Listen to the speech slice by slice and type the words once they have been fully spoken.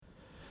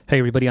Hey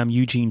everybody, I'm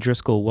Eugene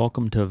Driscoll.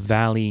 Welcome to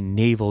Valley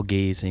Navel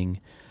Gazing.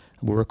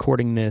 We're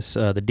recording this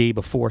the day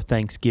before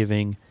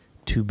Thanksgiving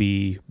to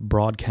be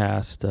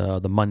broadcast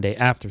the Monday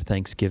after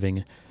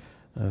Thanksgiving.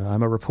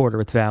 I'm a reporter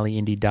with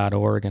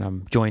valleyindy.org, and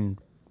I'm joined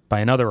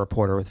by another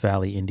reporter with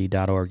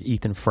valleyindy.org,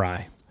 Ethan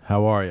Fry.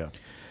 How are you?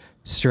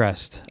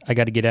 Stressed. I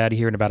got to get out of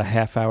here in about a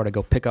half hour to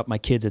go pick up my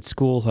kids at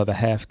school who have a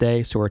half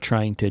day, so we're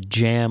trying to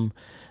jam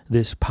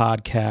this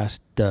podcast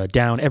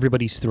down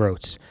everybody's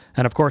throats.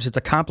 And of course, it's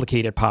a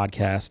complicated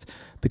podcast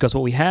because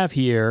what we have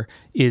here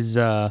is,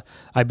 I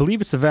believe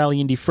it's the Valley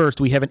Indy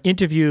First. We have an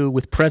interview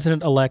with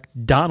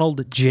President-elect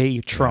Donald J.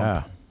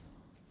 Trump.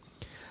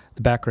 Yeah.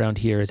 The background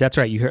here is, that's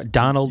right, you hear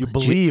Donald You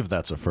believe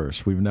that's a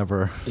first. We've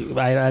never...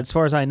 as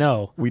far as I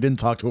know. We didn't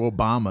talk to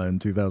Obama in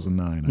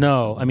 2009.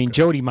 No, I mean,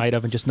 Jody might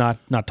have and just not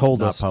told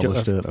Not us.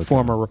 published it? Okay.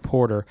 Former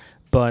reporter.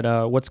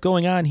 But what's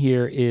going on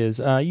here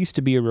is I used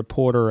to be a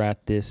reporter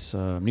at this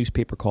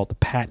newspaper called The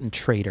Patent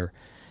Trader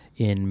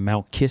in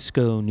Mount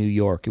Kisco, New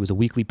York. It was a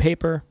weekly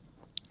paper,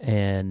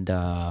 and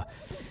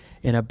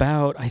in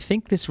about, I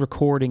think this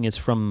recording is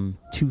from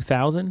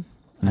 2000.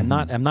 I'm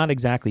not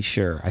exactly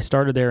sure. I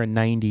started there in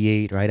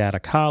 '98, right out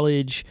of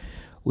college.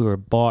 We were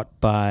bought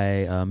by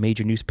a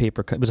major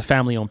newspaper. It was a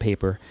family-owned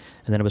paper,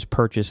 and then it was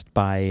purchased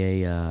by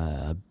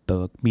a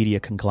media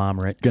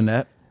conglomerate.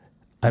 Gannett?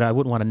 I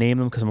wouldn't want to name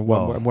them because I'm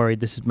worried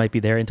this might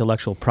be their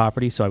intellectual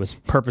property. So I was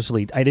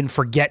I didn't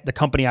forget the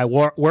company I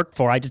worked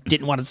for. I just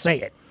didn't want to say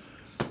it.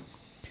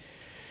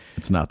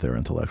 It's not their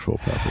intellectual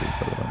property,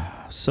 by the way.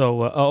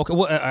 So, okay,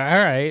 well, all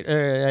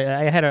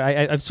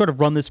right. I've sort of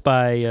run this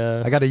by...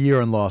 I got a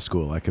year in law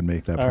school. I can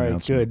make that all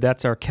pronouncement. right, good.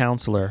 That's our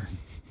counselor,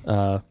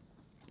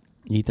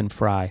 Ethan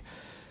Fry.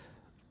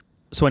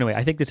 So anyway,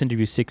 I think this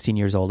interview is 16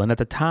 years old. And at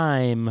the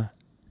time,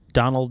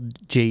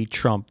 Donald J.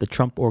 Trump, the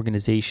Trump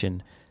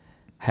Organization,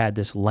 had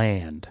this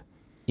land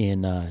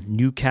in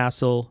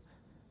Newcastle,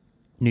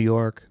 New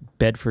York,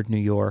 Bedford, New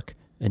York,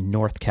 and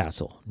North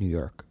Castle, New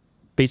York.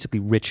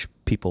 Basically rich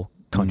people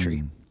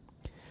country.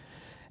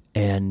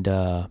 And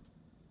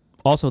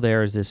also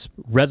there is this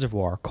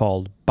reservoir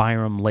called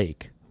Byram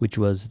Lake, which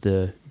was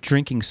the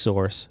drinking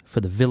source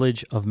for the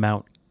village of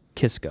Mount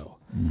Kisco.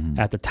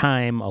 At the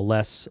time, a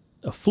less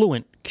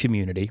affluent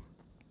community.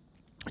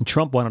 And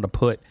Trump wanted to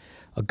put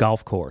a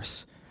golf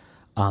course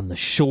on the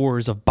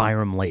shores of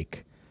Byram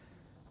Lake.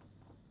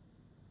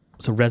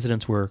 So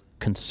residents were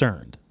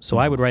concerned. So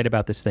I would write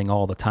about this thing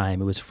all the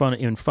time. It was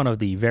in front of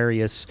the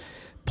various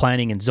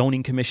planning and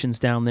zoning commissions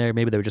down there.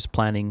 Maybe they were just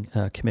planning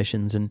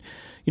commissions. And,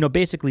 you know,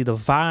 basically the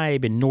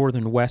vibe in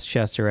northern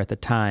Westchester at the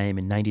time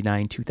in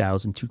 99,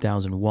 2000,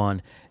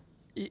 2001,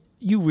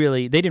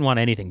 they didn't want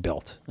anything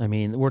built. I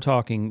mean, we're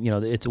talking,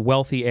 it's a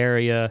wealthy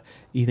area.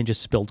 Ethan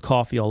just spilled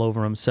coffee all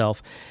over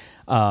himself.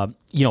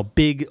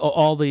 Big,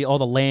 all the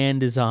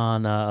land is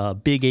on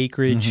big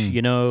acreage.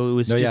 It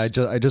was I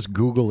just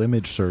Google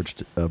image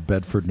searched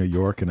Bedford, New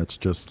York, and it's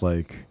just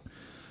like,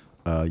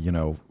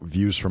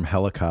 views from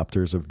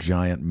helicopters of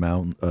giant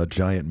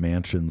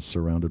mansions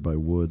surrounded by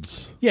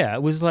woods. Yeah,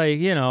 it was like,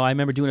 I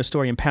remember doing a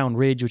story in Pound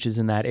Ridge, which is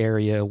in that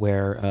area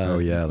where...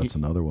 that's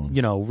another one.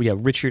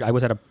 Richard, I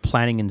was at a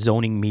planning and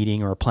zoning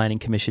meeting or a planning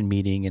commission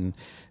meeting, and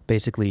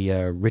basically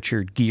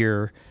Richard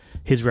Gere,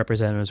 his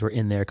representatives were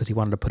in there because he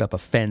wanted to put up a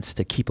fence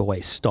to keep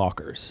away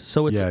stalkers.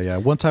 So it's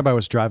One time I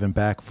was driving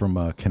back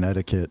from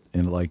Connecticut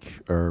in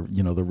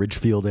the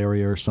Ridgefield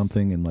area or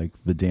something, in like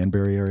the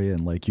Danbury area,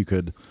 and like you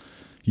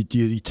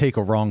take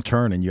a wrong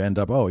turn and you end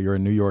up, you're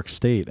in New York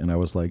State. And I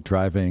was like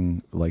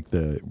driving like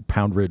the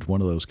Pound Ridge,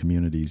 one of those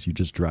communities. You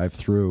just drive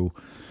through,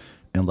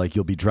 and like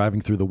you'll be driving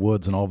through the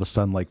woods, and all of a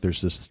sudden like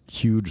there's this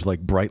huge like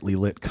brightly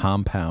lit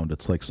compound.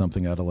 It's like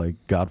something out of like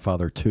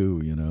Godfather 2,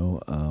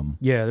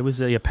 there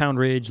was a Pound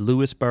Ridge.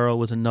 Lewisboro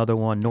was another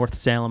one. North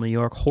Salem, New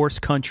York. Horse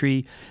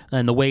Country.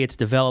 And the way it's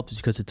developed is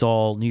because it's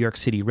all New York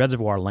City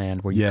reservoir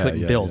land where you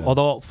couldn't build. Yeah.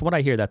 Although from what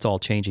I hear, that's all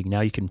changing.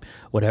 Now you can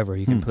put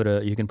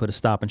a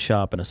Stop and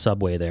Shop and a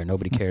Subway there.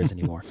 Nobody cares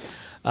anymore.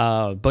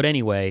 But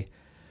anyway...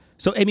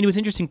 So, I mean, it was an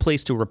interesting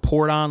place to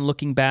report on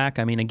looking back.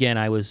 I mean, again,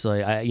 I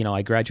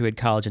graduated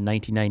college in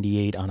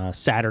 1998 on a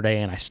Saturday,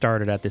 and I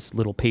started at this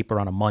little paper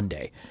on a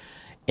Monday.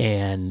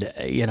 And,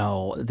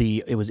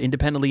 it was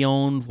independently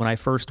owned when I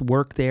first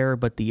worked there,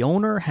 but the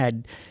owner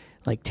had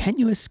like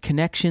tenuous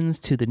connections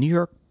to the New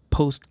York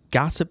Post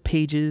gossip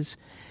pages,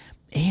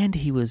 and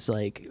he was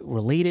like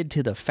related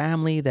to the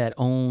family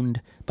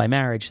by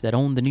marriage, that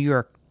owned the New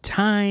York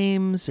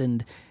Times,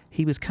 and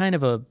he was kind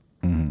of a...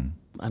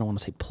 I don't want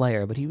to say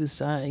player, but he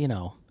was,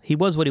 he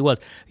was what he was.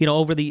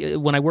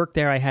 When I worked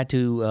there, I had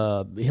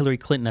to, Hillary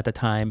Clinton at the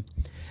time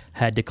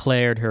had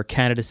declared her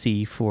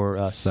candidacy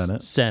for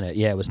Senate. Senate.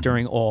 Yeah, it was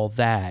during all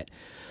that.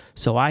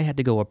 So I had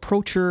to go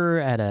approach her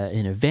at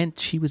an event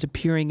she was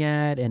appearing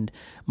at, and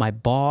my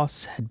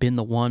boss had been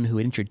the one who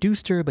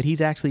introduced her, but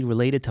he's actually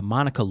related to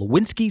Monica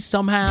Lewinsky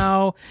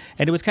somehow.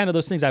 And it was kind of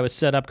those things I was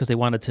set up because they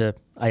wanted to,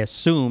 I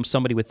assume,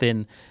 somebody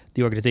within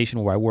the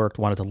organization where I worked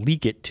wanted to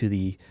leak it to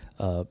the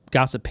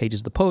gossip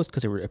pages of the Post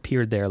because it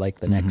appeared there like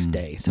the next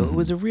day. So it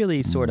was a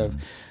really sort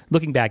of,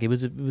 looking back, it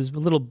was a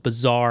little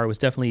bizarre. It was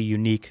definitely a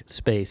unique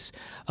space.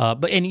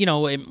 And you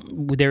know,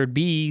 there would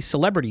be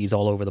celebrities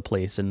all over the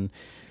place. And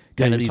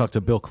you talked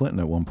to Bill Clinton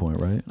at one point,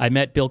 right? I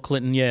met Bill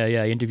Clinton. Yeah.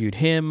 I interviewed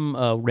him.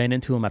 Ran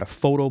into him at a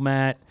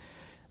photomat.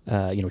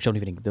 Which don't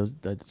even those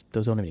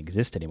don't even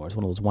exist anymore. It's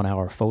one of those 1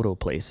 hour photo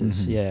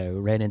places. Yeah,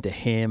 ran into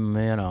him.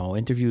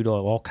 Interviewed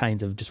all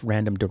kinds of just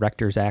random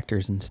directors,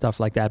 actors, and stuff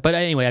like that. But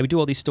anyway, I would do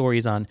all these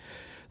stories on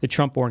the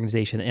Trump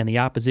organization and the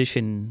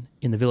opposition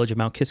in the village of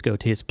Mount Kisco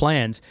to his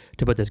plans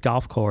to put this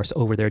golf course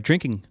over their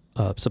drinking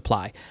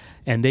supply,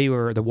 and they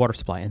were the water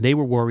supply, and they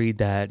were worried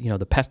that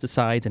the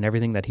pesticides and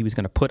everything that he was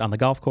going to put on the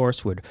golf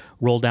course would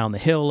roll down the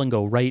hill and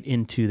go right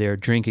into their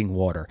drinking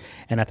water.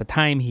 And at the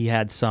time, he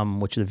had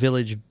some, which the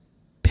village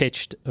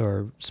pitched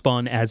or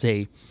spun as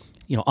a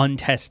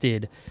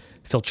untested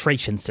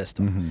filtration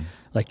system.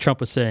 Like Trump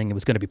was saying, it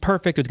was going to be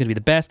perfect, it was going to be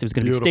the best, it was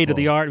going to be state of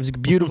the art, it was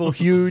beautiful,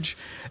 huge.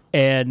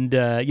 And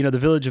the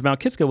village of Mount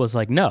Kisco was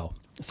like, no.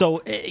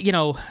 So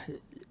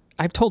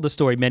I've told the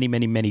story many,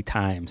 many, many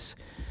times,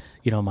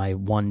 my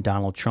one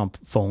Donald Trump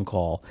phone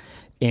call.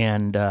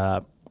 And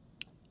I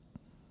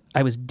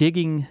was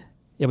digging,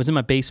 it was in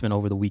my basement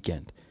over the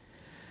weekend.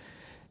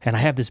 And I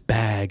have this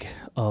bag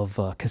of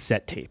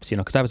cassette tapes,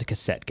 because I was a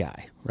cassette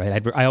guy,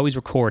 right? I always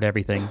record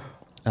everything.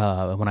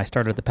 When I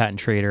started at the Patent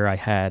Trader, I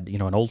had,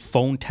 an old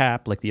phone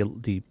tap, like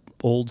the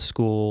old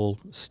school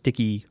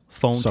sticky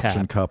phone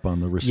suction tap. cup on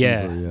the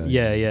receiver.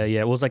 Yeah.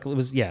 It was,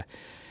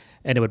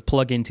 and it would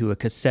plug into a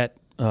cassette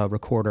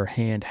recorder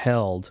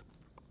handheld.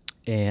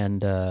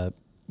 And, I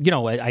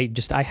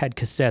had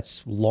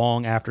cassettes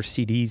long after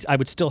CDs. I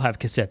would still have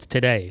cassettes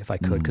today if I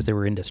could, because they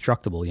were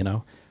indestructible,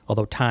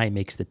 although time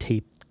makes the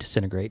tape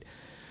disintegrate.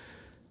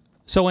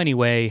 So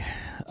anyway,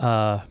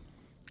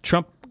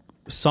 Trump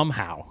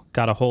somehow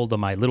got a hold of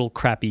my little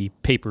crappy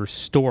paper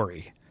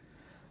story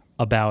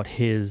about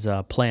his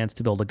plans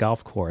to build a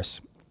golf course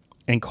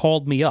and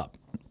called me up.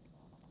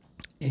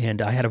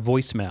 And I had a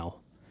voicemail,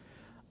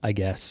 I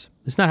guess.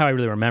 It's not how I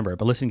really remember it,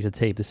 but listening to the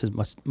tape, this is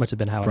must have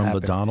been how it happened. From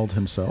the Donald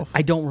himself?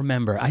 I don't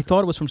remember. I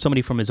thought it was from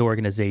somebody from his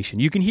organization.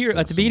 You can hear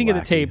at the beginning of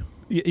the tape,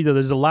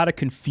 there's a lot of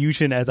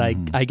confusion as I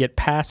get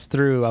passed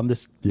through. I'm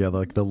this... Yeah,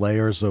 like the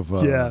layers of...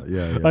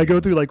 I go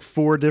through like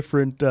 4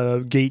 different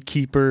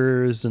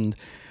gatekeepers and...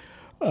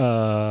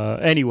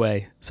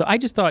 Anyway, so I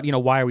just thought,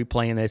 why are we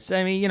playing this?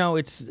 I mean,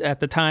 it's at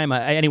the time.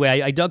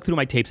 I dug through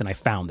my tapes and I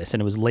found this, and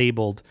it was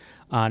labeled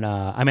on.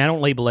 I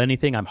don't label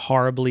anything. I'm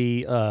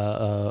horribly.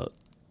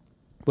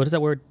 What is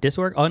that word?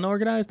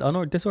 Unorganized,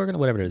 disorganized,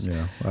 whatever it is.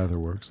 Yeah, either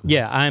works.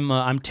 Yeah,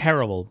 I'm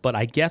terrible, but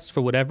I guess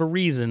for whatever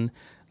reason,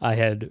 I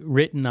had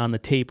written on the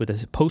tape with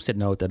a Post-it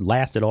note that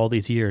lasted all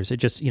these years. It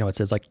just, it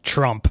says like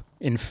Trump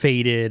in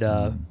faded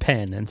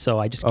pen, and so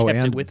I just kept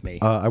it with me.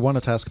 I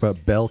wanted to ask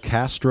about Bel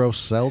Castro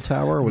cell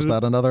tower. Was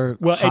that another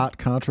hot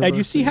controversy? And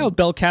you see how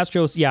Bel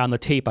Castro's, on the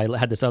tape I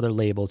had this other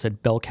label. It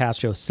said Bel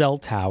Castro cell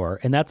tower,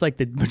 and that's like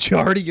the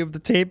majority of the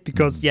tape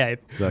because,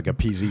 like a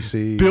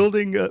PZC.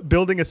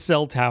 Building a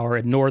cell tower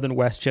in northern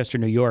Westchester,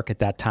 New York at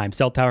that time.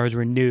 Cell towers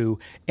were new,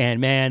 and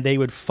man, they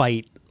would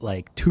fight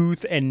like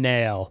tooth and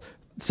nail.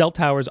 Cell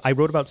towers, I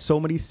wrote about so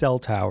many cell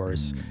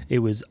towers. It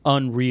was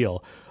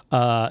unreal.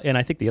 And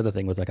I think the other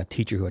thing was like a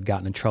teacher who had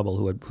gotten in trouble,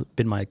 who had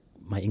been my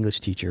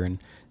English teacher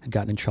and had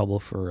gotten in trouble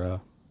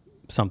for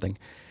something.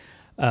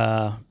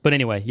 But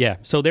anyway,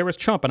 so there was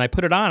Trump, and I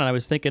put it on, and I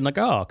was thinking like,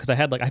 because I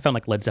found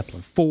like Led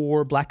Zeppelin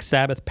 4, Black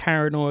Sabbath,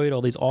 Paranoid,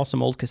 all these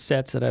awesome old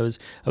cassettes that I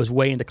was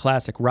way into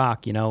classic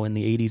rock, in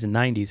the 80s and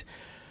 90s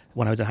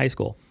when I was in high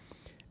school.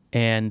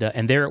 And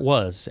there it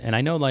was. And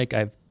I know like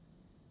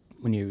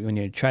when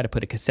you try to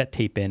put a cassette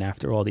tape in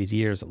after all these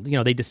years,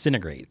 they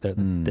disintegrate.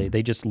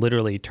 They just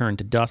literally turn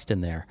to dust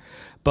in there.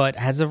 But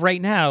as of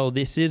right now,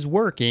 this is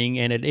working,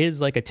 and it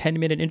is like a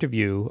 10-minute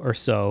interview or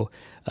so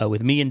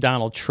with me and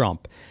Donald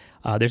Trump.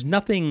 There's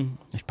nothing.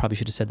 I probably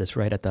should have said this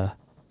right at the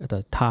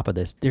top of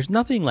this. There's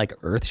nothing like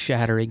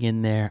earth-shattering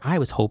in there. I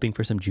was hoping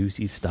for some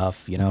juicy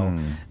stuff.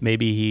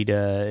 Maybe he'd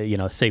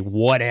say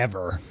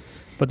whatever.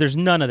 But there's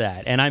none of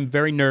that, and I'm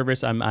very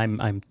nervous.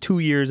 I'm 2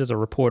 years as a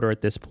reporter at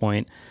this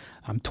point.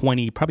 I'm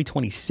 20, probably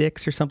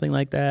 26 or something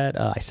like that.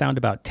 I sound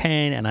about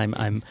 10,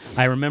 and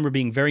I remember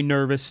being very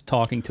nervous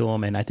talking to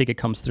him, and I think it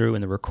comes through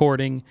in the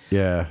recording.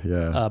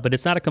 Yeah. But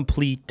it's not a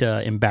complete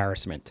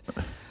embarrassment.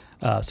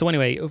 So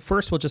anyway,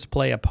 first we'll just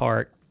play a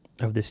part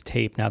of this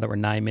tape now that we're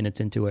 9 minutes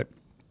into it,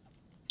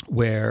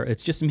 where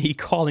it's just me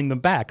calling them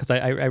back because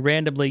I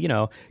randomly,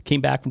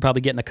 came back from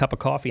probably getting a cup of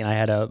coffee, and I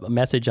had a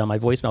message on my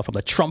voicemail from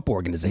the Trump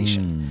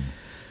organization.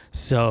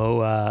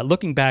 So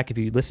looking back, if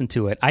you listen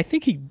to it, I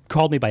think he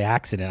called me by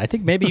accident. I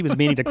think maybe he was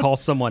meaning to call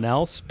someone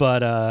else,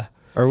 but...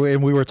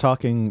 And we were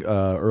talking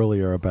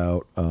earlier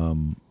about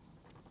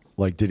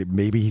Like,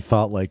 maybe he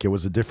thought like it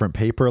was a different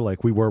paper?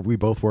 Like we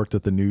both worked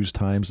at the News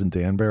Times in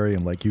Danbury,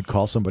 and like you'd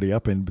call somebody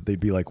up and they'd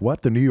be like,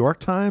 "What, the New York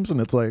Times?"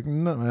 And it's like,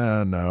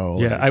 no.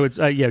 Yeah, like, I would.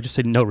 Just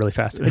say no really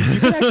fast. You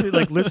can actually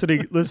like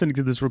listening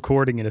to this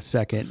recording in a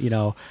second.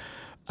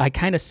 I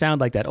kind of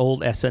sound like that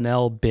old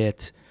SNL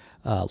bit.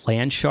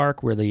 Land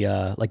Shark, where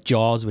the like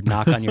Jaws would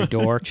knock on your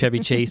door.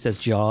 Chevy Chase as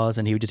Jaws,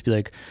 and he would just be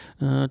like,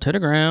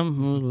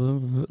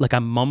 "Telegram," like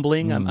I'm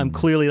mumbling. I'm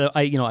clearly,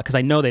 because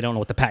I know they don't know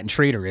what the patent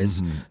trader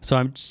is. So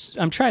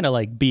I'm trying to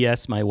like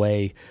BS my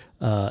way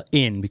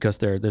in because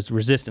there's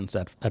resistance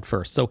at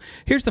first. So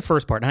here's the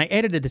first part, and I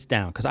edited this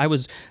down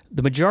because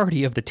the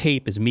majority of the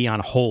tape is me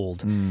on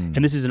hold,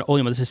 and this is this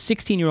is a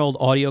 16-year-old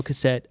audio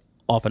cassette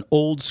off an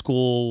old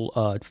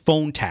school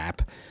phone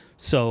tap.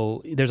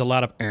 So there's a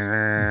lot of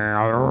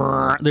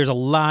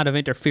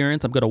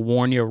interference. I'm going to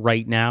warn you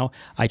right now.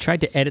 I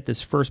tried to edit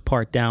this first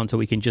part down so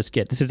we can just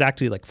this is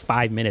actually like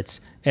 5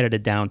 minutes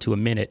edited down to a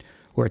minute,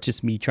 where it's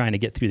just me trying to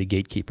get through the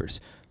gatekeepers.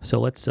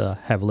 So let's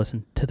have a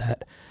listen to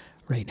that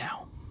right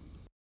now.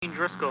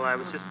 Driscoll,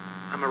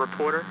 I'm a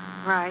reporter.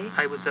 Right.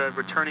 I was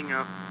returning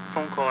a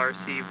phone call I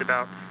received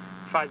about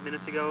 5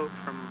 minutes ago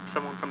from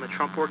someone from the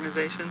Trump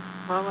Organization.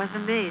 Well, it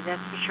wasn't me,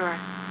 that's for sure.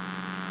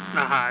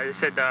 It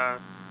said,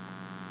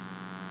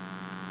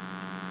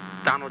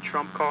 Donald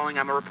Trump calling.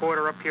 I'm a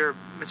reporter up here.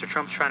 Mr.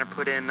 Trump's trying to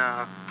put in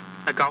a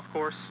golf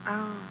course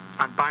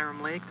on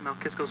Byram Lake, the Mount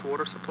Kisco's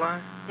water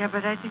supply. Yeah,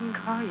 but I didn't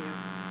call you.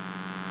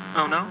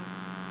 Oh, no?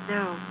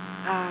 No.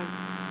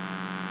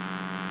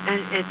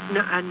 And it's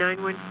a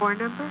 914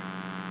 number?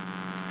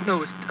 No,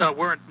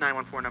 we're a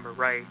 914 number,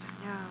 right.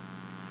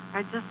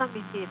 Yeah. Just let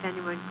me see if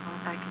anyone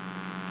called. I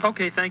can...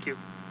 Okay, thank you.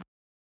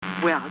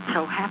 Well, it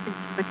so happens,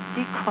 but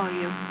he did call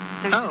you.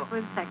 So just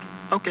 1 second.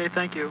 Okay,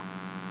 thank you.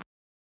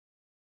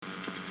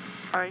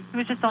 Sorry, he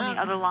was just on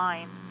the other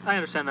line. I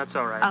understand. That's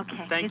all right.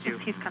 Okay. Thank you.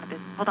 He's kind of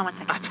busy. Hold on 1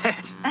 second.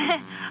 I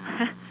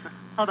bet.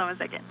 Hold on 1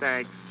 second.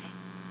 Thanks.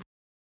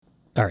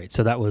 All right,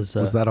 so that was...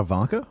 was that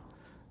Ivanka?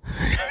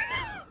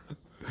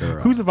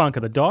 Who's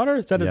Ivanka? The daughter?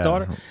 Is that his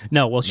daughter?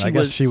 No, well, she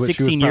was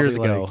 16 years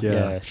ago.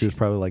 She was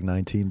probably like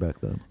 19 back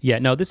then. Yeah,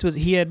 no,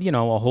 he had,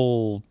 a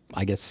whole,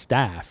 I guess,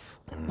 staff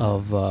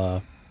of...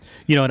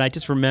 and I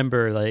just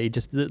remember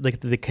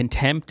the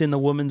contempt in the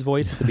woman's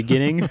voice at the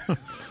beginning.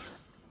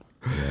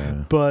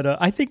 Yeah. But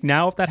I think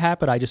now if that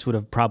happened, I just would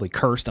have probably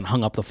cursed and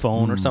hung up the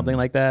phone or something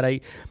like that.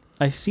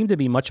 I seem to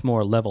be much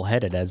more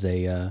level-headed as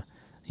a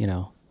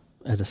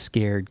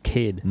scared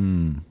kid,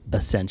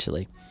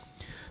 essentially.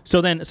 So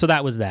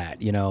that was that.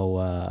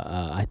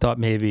 I thought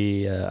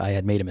maybe I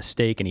had made a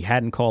mistake and he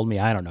hadn't called me.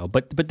 I don't know.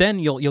 But then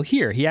you'll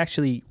hear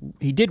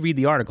he did read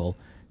the article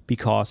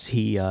because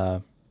he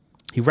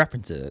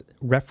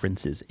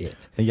references it.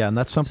 Yeah, and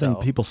that's something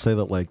people say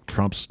that like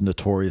Trump's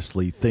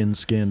notoriously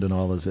thin-skinned and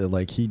all this.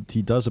 Like he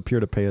does appear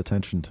to pay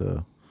attention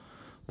to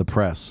the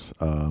press.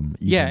 And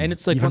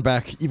it's like even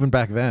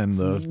back then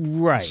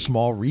the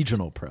small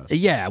regional press.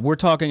 Yeah, we're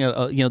talking.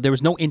 There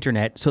was no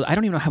internet, so I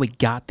don't even know how he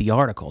got the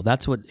article.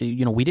 That's what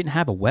we didn't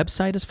have a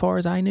website as far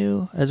as I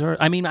knew. I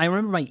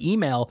remember my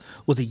email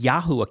was a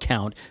Yahoo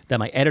account that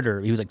my editor.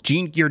 He was like,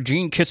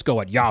 Gene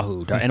Kisco at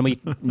Yahoo, and we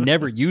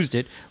never used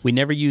it. We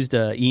never used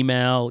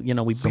email.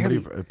 Somebody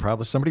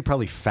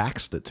probably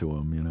faxed it to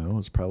him. It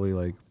was probably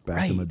like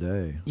back in the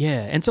day.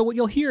 Yeah, and so what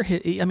you'll hear,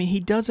 he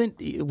doesn't.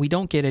 We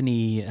don't get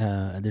any.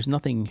 There's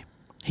nothing.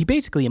 He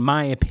basically, in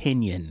my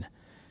opinion,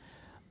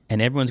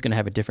 and everyone's going to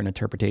have a different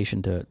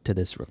interpretation to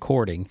this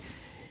recording.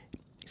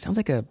 He sounds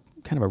like a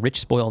kind of a rich,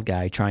 spoiled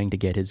guy trying to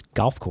get his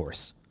golf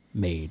course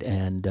made,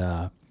 and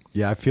I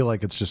feel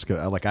like it's just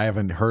gonna. Like I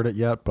haven't heard it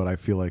yet, but I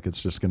feel like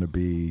it's just going to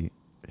be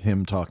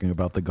him talking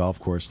about the golf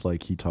course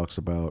like he talks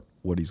about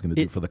what he's going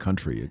to do for the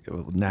country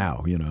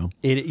now.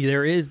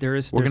 There is.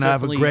 We're going to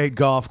have a great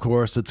golf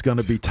course. It's going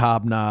to be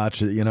top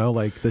notch.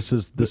 Like this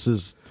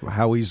is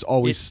how he's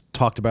always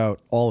talked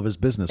about all of his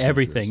business.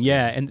 Everything. ventures.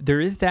 Yeah, and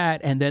there is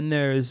that, and then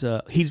there's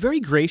he's very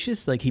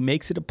gracious. Like he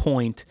makes it a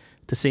point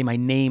to say my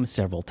name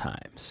several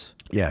times.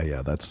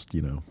 Yeah. That's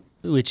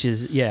which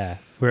is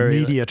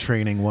media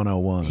training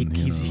 101.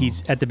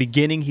 He's at the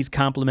beginning. He's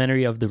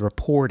complimentary of the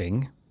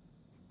reporting,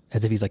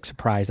 as if he's like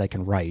surprised I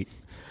can write.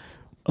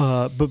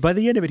 But by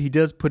the end of it, he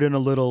does put in a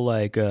little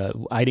like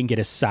I didn't get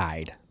a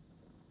side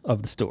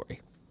of the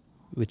story,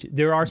 which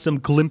there are some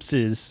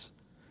glimpses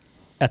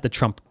at the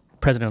Trump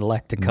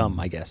president-elect to come,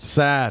 I guess.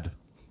 Sad.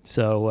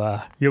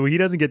 So he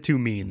doesn't get too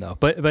mean though.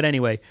 But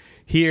anyway,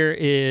 here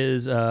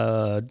is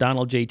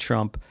Donald J.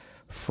 Trump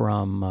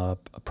from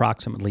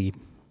approximately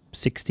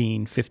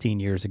 15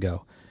 years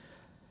ago.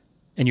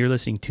 And you're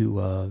listening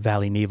to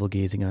Valley Navel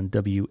Gazing on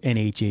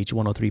WNHH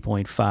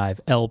 103.5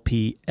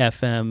 LP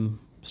FM,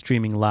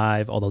 streaming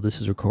live, although this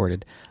is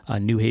recorded,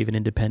 on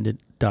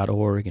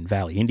newhavenindependent.org and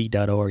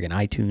valleyindy.org and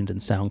iTunes and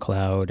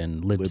SoundCloud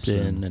and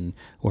Libsyn and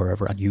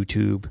wherever, on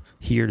YouTube,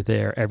 here,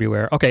 there,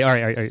 everywhere. Okay, all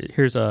right.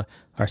 Here's our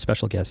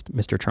special guest,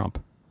 Mr.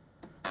 Trump.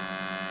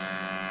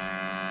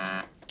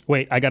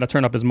 Wait, I got to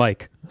turn up his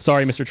mic.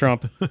 Sorry, Mr.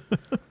 Trump.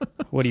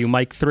 What are you,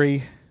 mic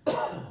 3?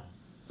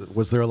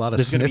 Was there a lot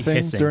of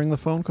sniffing during the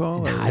phone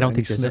call? No, I don't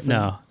think there's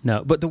no.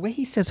 But the way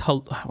he says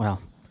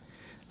well,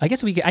 I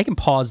guess I can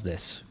pause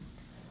this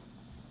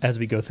as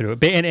we go through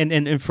it.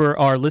 And for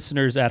our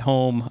listeners at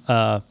home,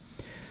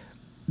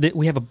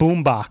 we have a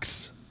boom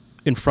box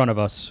in front of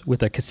us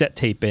with a cassette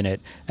tape in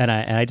it, and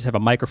I just have a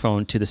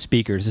microphone to the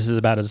speakers. This is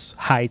about as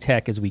high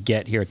tech as we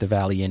get here at the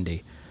Valley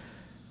Indie.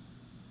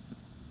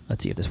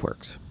 Let's see if this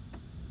works.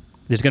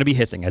 There's going to be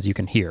hissing, as you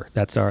can hear.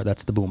 That's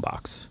the boom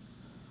box.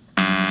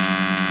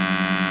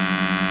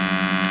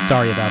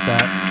 Sorry about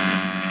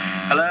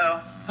that. Hello.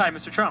 Hi,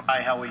 Mr. Trump.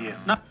 Hi, how are you?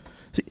 No.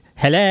 See,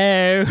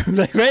 hello.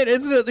 Like, right?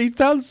 Isn't it? He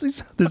sounds.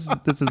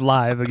 This is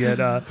live again.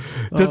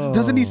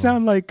 Doesn't he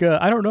sound like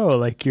I don't know,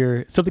 like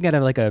you're something out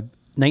of like a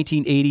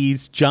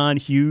 1980s John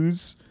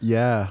Hughes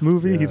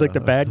movie? Yeah. He's like the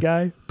bad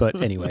guy.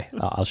 But anyway,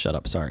 I'll shut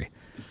up. Sorry.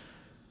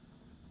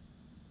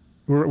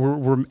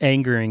 We're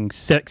angering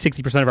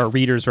 60% of our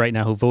readers right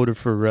now who voted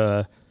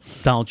for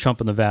Donald Trump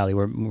in the Valley.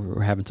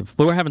 We're having some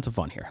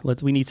fun here.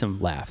 We need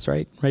some laughs,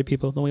 right? Right,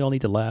 people? Don't we all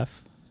need to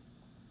laugh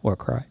or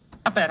cry?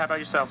 Not bad. How about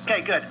yourself?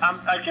 Okay, good.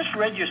 I just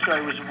read your story.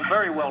 It was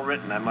very well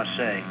written, I must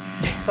say.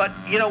 But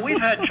we've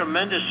had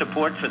tremendous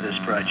support for this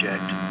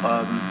project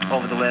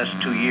over the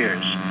last 2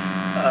 years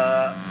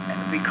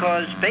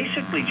because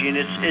basically, Gene,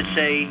 it's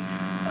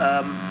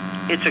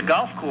a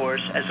golf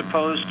course as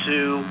opposed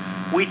to.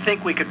 We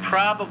think we could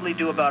probably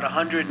do about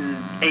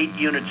 108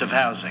 units of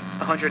housing.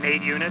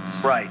 108 units?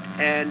 Right.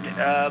 And,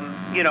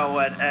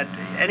 at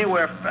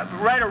anywhere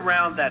right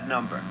around that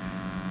number.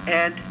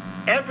 And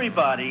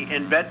everybody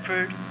in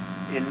Bedford,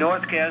 in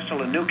North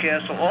Castle, in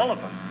Newcastle, all of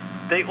them,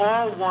 they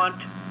all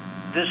want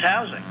this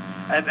housing.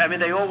 I mean,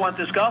 they all want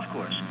this golf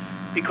course.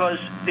 Because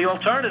the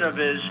alternative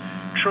is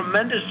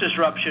tremendous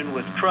disruption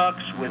with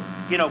trucks,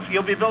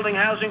 you'll be building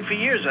housing for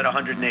years at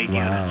 108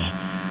 units.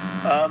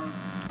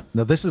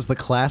 Now, this is the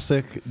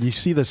classic. You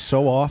see this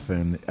so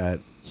often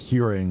at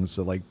hearings,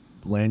 like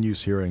land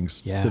use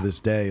hearings to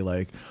this day.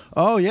 Like,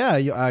 oh, yeah,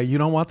 you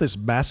don't want this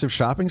massive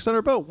shopping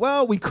center built?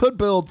 Well, we could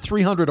build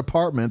 300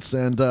 apartments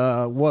and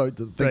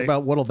think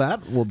about what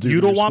that will do.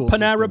 You don't want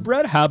Panera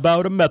Bread? How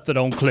about a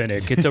methadone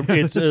clinic?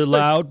 It's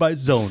allowed by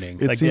zoning.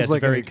 It seems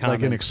like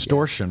an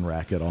extortion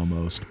racket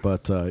almost.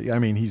 But, I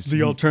mean,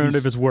 the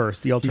alternative is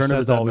worse. The alternative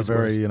is always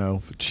worse. In a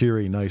very,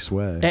 cheery, nice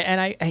way.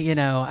 And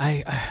now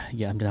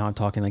I'm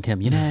talking like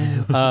him.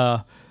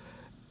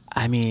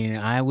 I mean,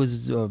 I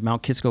was a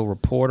Mount Kisco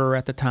reporter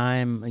at the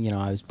time.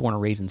 I was born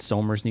and raised in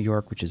Somers, New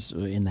York, which is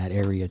in that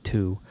area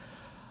too.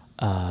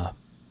 I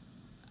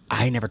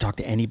never talked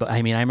to anybody.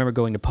 I mean, I remember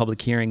going to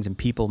public hearings and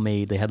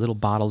they had little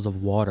bottles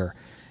of water,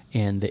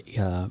 and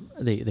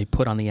they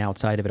put on the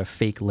outside of it a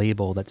fake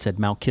label that said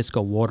Mount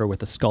Kisco water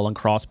with a skull and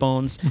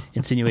crossbones,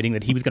 insinuating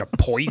that he was going to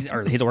poison,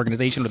 or his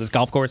organization or this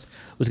golf course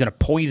was going to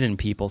poison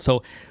people.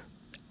 So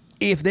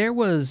if there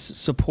was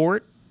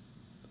support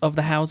of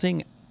the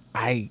housing,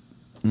 I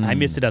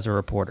missed it as a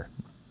reporter.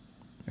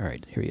 All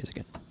right, here he is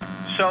again.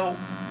 So,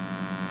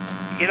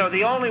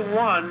 the only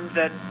one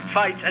that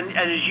fights, and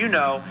as you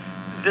know,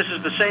 this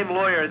is the same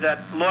lawyer that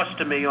lost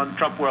to me on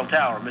Trump World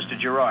Tower, Mr.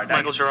 Girard.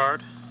 Michael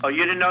Girard. Oh,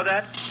 you didn't know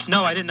that?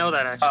 No, I didn't know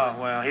that, actually. Oh,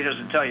 well, he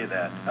doesn't tell you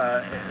that.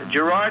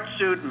 Girard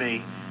sued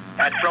me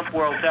at Trump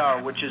World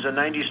Tower, which is a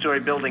 90-story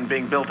building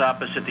being built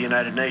opposite the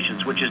United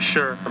Nations, which is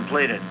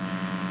completed.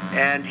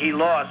 And he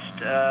lost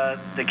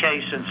the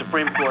case in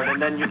Supreme Court, and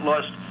then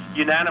lost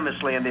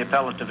unanimously in the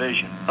appellate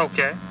division.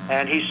 Okay.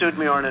 And he sued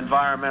me on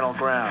environmental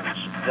grounds,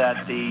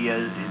 that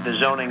the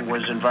zoning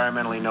was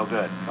environmentally no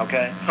good.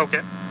 Okay?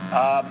 Okay.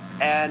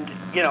 And,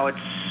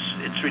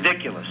 it's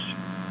ridiculous.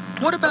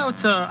 What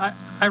about,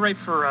 I write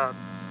for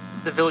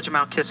the Village of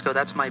Mount Kisco.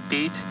 That's my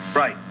beat.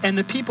 Right. And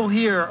the people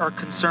here are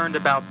concerned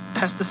about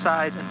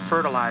pesticides and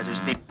fertilizers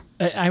being...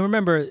 I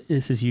remember,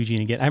 this is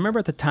Eugene again, I remember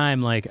at the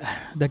time, like,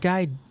 the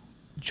guy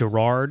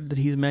Girard that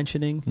he's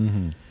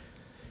mentioning,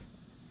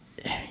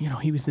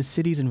 he was the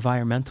city's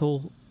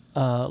environmental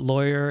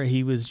lawyer.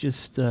 He was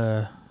just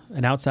an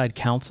outside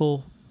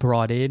counsel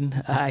brought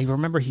in. I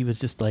remember he was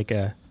just like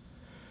a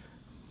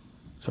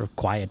sort of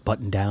quiet,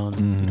 button down.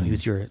 He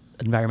was your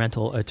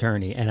environmental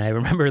attorney. And I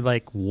remember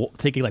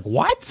thinking like,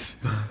 what?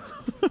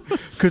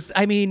 Because,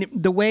 I mean,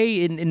 the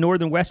way in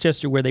northern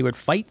Westchester where they would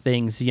fight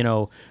things,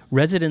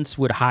 residents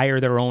would hire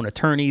their own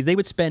attorneys. They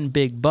would spend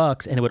big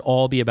bucks, and it would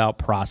all be about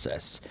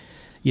process.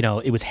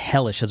 It was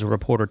hellish as a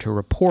reporter to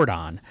report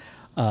on.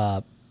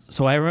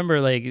 So I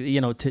remember,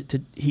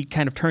 he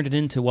kind of turned it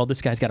into, well,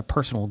 this guy's got a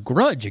personal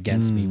grudge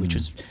against me, which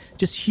was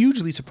just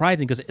hugely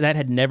surprising because that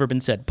had never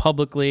been said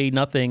publicly,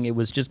 nothing. It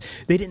was just,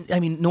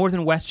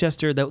 northern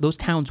Westchester, those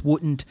towns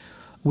wouldn't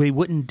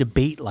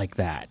debate like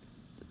that.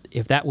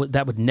 If that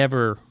would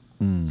never,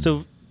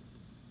 so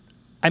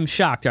I'm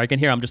shocked. I can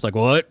hear, I'm just like,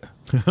 what?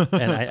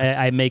 And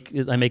I make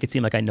it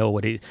seem like I know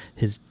what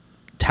his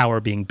tower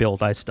being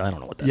built. I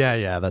don't know what that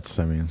is. Yeah, that's,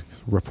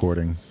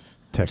 reporting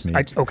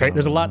technique.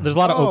 There's a lot of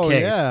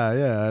okays.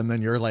 Yeah, and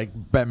then you're like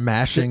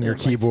mashing your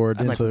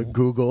keyboard into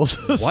Google.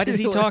 What is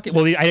he talking?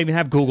 Well, I didn't even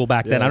have Google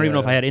back then. I don't even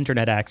know if I had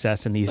internet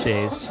access in these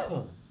days.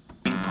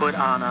 Being put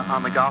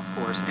on the golf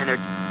course, and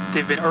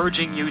they've been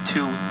urging you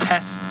to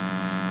test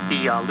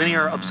the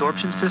linear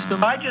absorption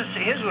system.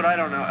 Here's what I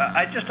don't know.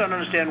 I just don't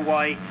understand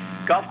why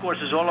golf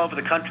courses all over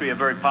the country are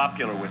very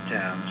popular with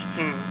towns.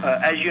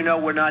 As you know,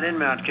 we're not in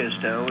Mount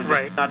Kisto.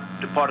 Right. Not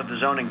part of the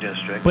zoning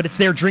district. But it's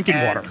their drinking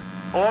water.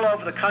 All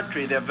over the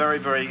country, they're very,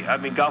 very,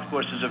 golf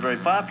courses are very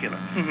popular.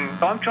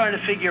 So I'm trying to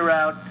figure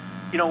out,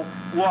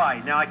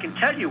 why. Now, I can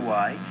tell you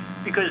why,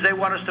 because they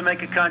want us to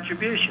make a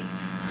contribution.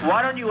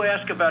 Why don't you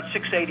ask about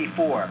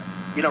 684,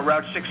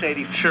 Route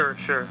 684?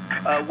 Sure.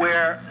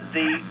 Where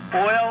the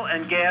oil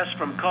and gas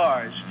from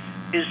cars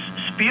is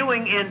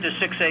spewing into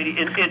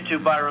into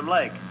Byram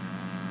Lake.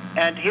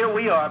 And here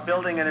we are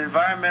building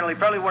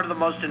probably one of the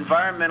most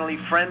environmentally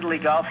friendly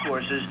golf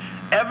courses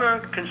ever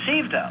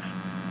conceived of.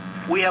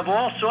 We have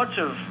all sorts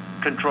of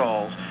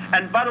controls.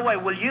 And by the way,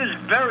 we'll use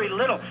very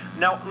little.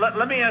 Now,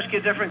 let me ask you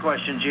a different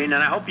question, Gene,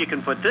 and I hope you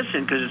can put this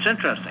in because it's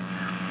interesting.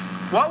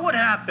 What would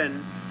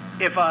happen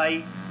if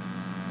I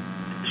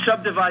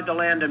subdivide the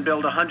land and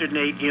build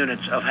 108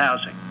 units of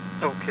housing?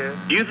 Okay.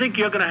 Do you think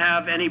you're going to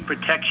have any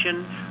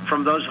protection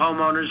from those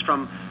homeowners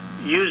from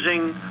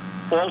using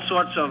all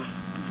sorts of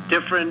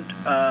different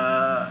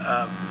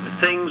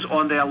things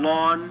on their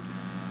lawn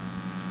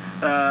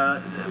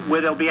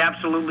where there'll be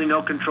absolutely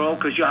no control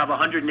because you'll have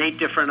 108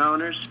 different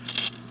owners?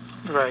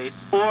 Right.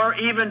 Or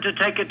even to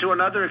take it to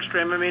another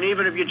extreme,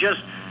 even if you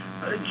just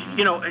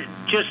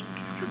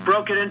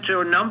broke it into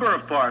a number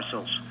of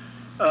parcels,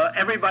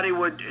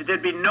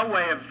 there'd be no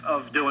way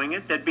of doing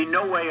it. There'd be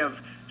no way of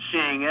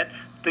seeing it.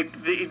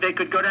 They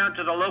could go down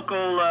to the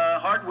local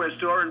hardware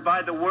store and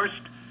buy the worst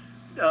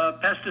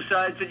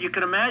pesticides that you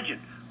can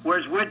imagine.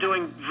 Whereas we're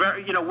doing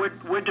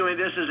we're doing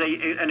this as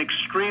an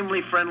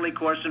extremely friendly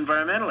course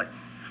environmentally.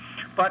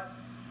 But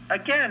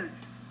again,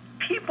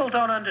 people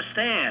don't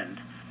understand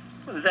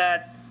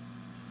that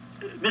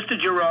Mr.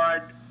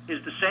 Gerard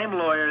is the same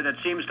lawyer that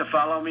seems to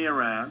follow me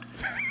around,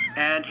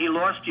 and he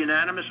lost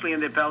unanimously in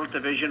the appellate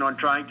division on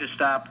trying to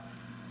stop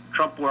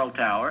Trump World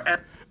Tower.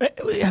 And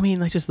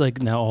just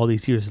like now, all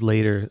these years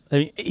later,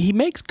 he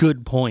makes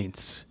good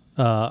points.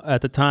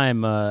 At the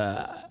time,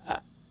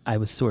 I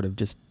was sort of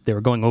they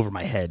were going over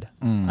my head,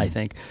 I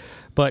think.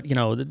 But,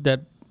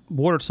 that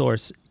water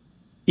source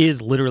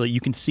is literally, you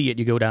can see it.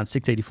 You go down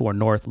 684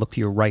 North, look to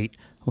your right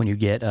when you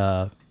get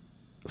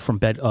from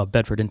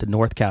Bedford into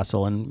North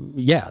Castle, and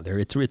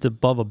it's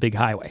above a big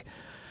highway.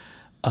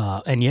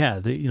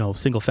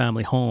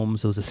 Single-family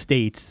homes, those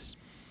estates,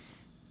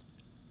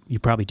 you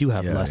probably do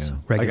have less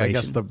regulation. I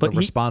guess the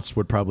response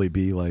would probably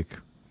be like,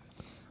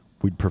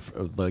 we'd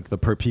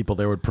prefer, people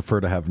there would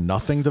prefer to have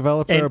nothing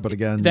developed there. But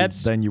again,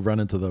 then you run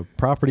into the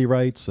property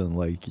rights and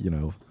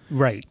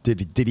right.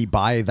 Did he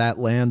buy that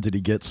land? Did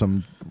he get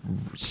some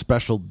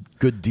special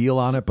good deal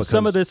on it? Because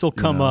some of this will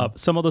come up.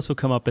 Some of this will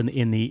come up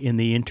in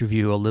the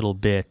interview a little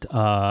bit.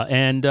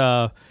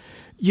 But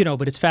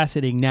it's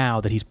fascinating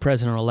now that he's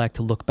president-elect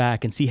to look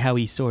back and see how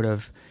he'll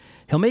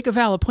make a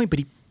valid point, but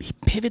he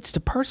pivots to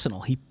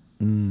personal.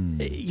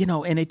 And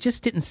it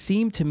just didn't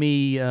seem to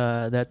me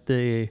that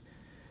there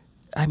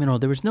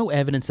was no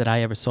evidence that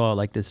I ever saw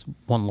like this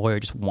one lawyer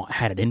just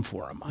had it in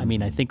for him.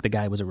 I think the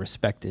guy was a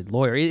respected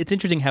lawyer. It's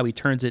interesting how he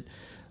turns it,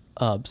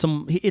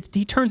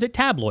 he turns it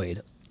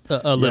tabloid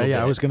a little bit.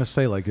 Yeah, I was going to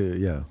say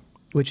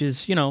which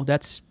is,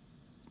 that's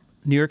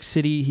New York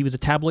City. He was a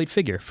tabloid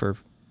figure for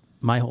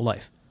my whole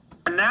life.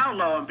 And now,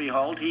 lo and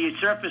behold, he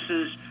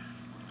surfaces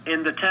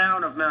in the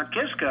town of Mount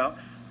Kisco,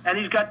 and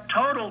he's got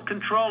total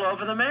control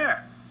over the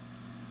mayor.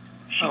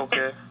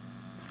 Okay.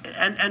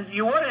 And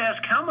you ought to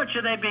ask, how much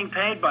are they being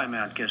paid by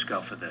Mount Kisco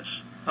for this?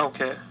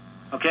 Okay.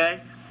 Okay?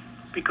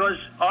 Because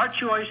our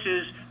choice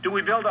is, do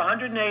we build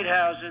 108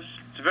 houses?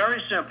 It's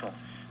very simple.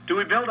 Do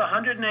we build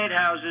 108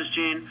 houses,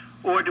 Gene,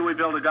 or do we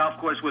build a golf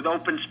course with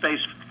open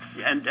space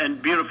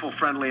and beautiful,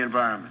 friendly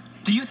environment?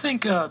 Do you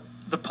think the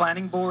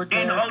planning board...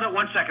 Gene, hold it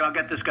 1 second. I'll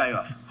get this guy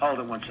off. Hold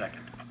it 1 second.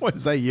 What,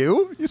 is that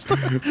you?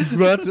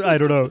 I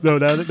don't know. No,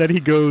 now that he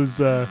goes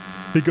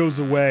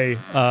away. You know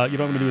what I'm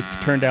going to do is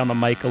turn down the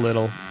mic a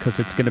little because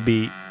there's going to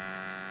be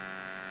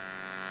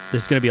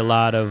a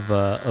lot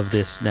of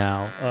this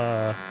now.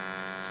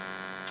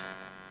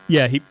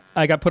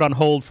 I got put on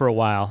hold for a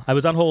while. I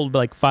was on hold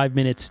like 5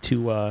 minutes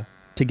to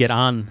get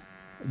on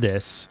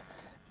this,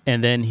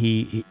 and then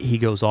he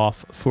goes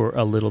off for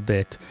a little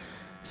bit.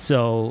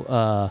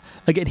 So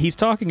again, he's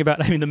talking about.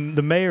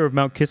 The mayor of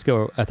Mount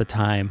Kisco at the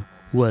time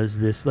was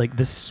this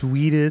the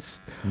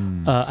sweetest.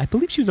 I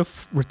believe she was a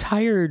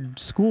retired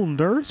school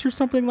nurse or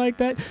something like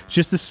that.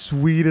 Just the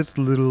sweetest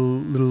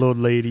little old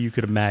lady you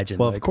could imagine.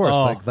 Well, of course,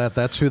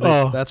 that's who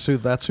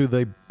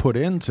they put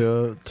in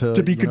to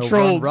be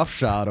controlled, run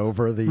roughshod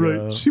over the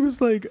right. She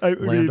was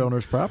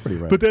landowner's property,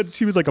 right? But then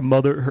she was like a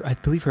mother. I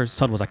believe her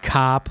son was a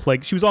cop.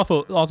 Like she was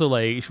also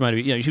like she might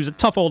be. She was a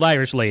tough old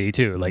Irish lady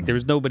too. Like there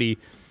was nobody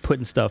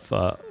putting stuff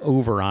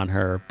over on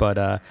her.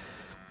 But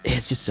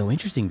it's just so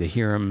interesting to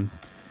hear him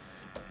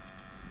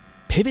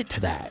pivot to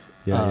that.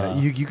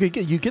 You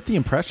get the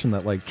impression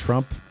that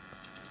Trump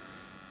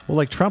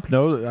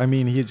knows.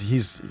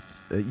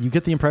 you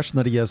get the impression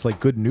that he has like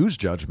good news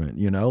judgment,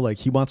 you know, like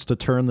he wants to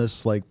turn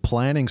this like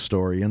planning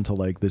story into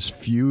like this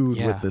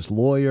feud with this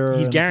lawyer.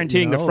 He's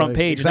guaranteeing the front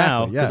page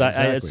now because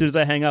exactly. As soon as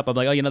I hang up, I'm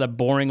like, oh, you know, that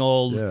boring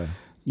old,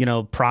 you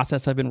know,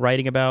 process I've been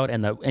writing about,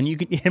 and you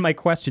can in my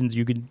questions,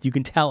 you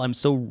can tell I'm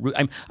so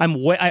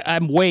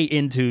I'm way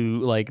into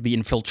like the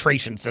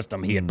infiltration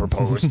system he had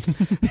proposed.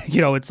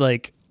 You know, it's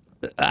like.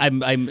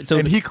 So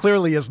and he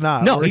clearly is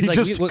not. No, he like,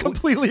 just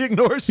completely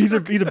ignores. He's a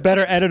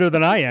better editor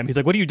than I am. He's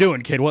like, "What are you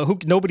doing, kid?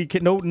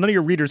 None of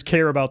your readers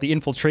care about the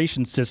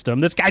infiltration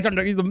system. This guy's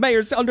the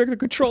mayor's under the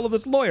control of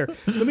this lawyer."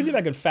 Let me see if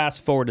I can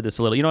fast forward to this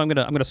a little. You know, I'm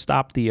gonna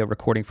stop the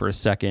recording for a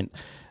second.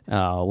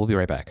 We'll be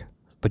right back,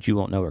 but you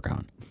won't know we're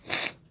gone.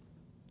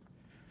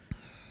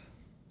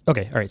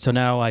 Okay, all right. So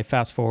now I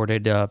fast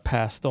forwarded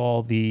past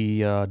all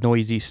the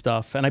noisy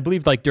stuff, and I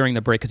believe like during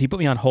the break because he put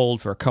me on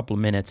hold for a couple of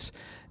minutes,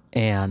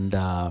 and.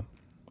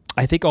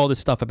 I think all this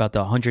stuff about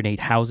the 108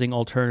 housing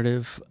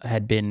alternative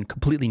had been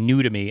completely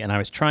new to me, and I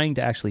was trying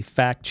to actually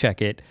fact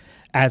check it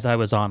as I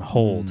was on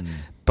hold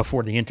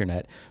before the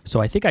internet.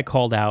 So I think I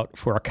called out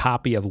for a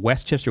copy of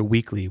Westchester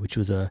Weekly, which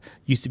was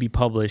used to be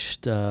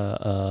published it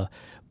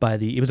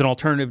was an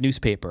alternative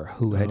newspaper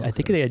who had I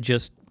think they had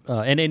just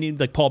and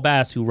like Paul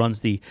Bass, who runs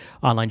the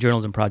online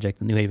journalism project,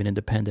 the New Haven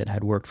Independent,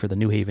 had worked for the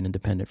New Haven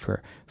Independent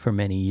for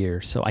many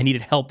years. So I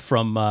needed help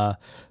from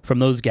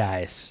those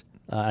guys.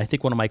 I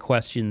think one of my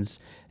questions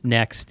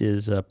next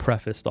is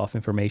prefaced off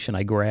information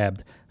I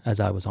grabbed as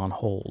I was on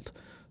hold.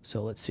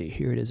 So let's see.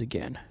 Here it is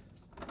again.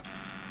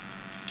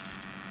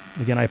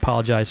 Again, I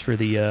apologize for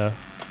the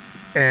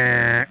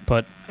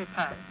but... Hey,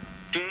 Pat.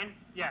 Gene?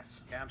 Yes.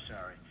 Yeah, I'm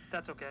sorry.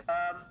 That's okay.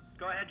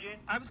 Go ahead, Gene.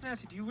 I was going to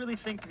ask you, do you really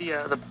think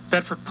the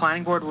Bedford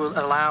Planning Board will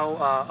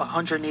allow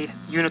 108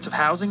 units of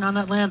housing on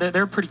that land?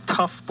 They're a pretty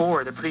tough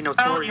board. They're pretty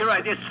notorious. Oh, you're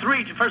right. It's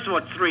three. First of all,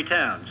 it's three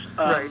towns.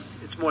 Right.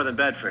 It's more than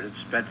Bedford.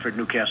 It's Bedford,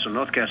 Newcastle,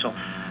 Northcastle.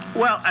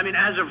 Well, I mean,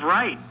 as of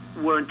right,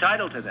 we're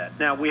entitled to that.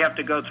 Now, we have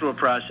to go through a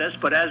process,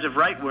 but as of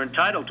right, we're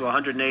entitled to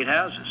 108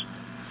 houses.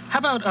 How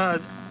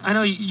about, I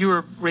know you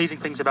were raising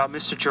things about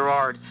Mr.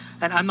 Gerard,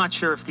 and I'm not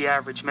sure if the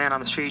average man on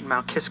the street in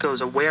Mount Kisco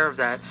is aware of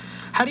that.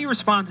 How do you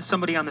respond to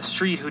somebody on the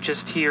street who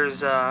just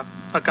hears a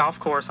golf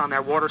course on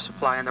their water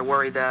supply and they're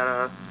worried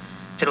that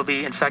it'll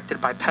be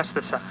infected by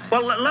pesticides?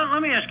 Well,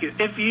 let me ask you,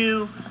 if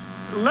you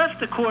left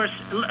the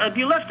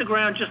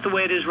ground just the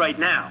way it is right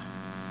now,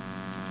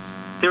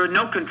 there are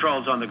no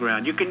controls on the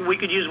ground. We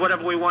could use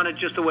whatever we wanted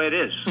just the way it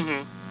is.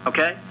 Mm-hmm.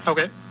 Okay?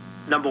 Okay.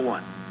 Number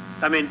one.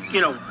 I mean,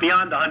 you know,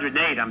 beyond the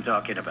 108 I'm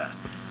talking about.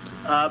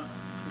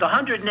 The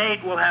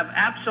 108 will have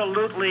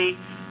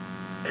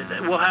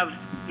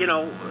you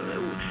know,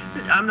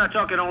 I'm not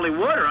talking only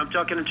water. I'm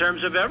talking in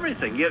terms of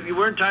everything.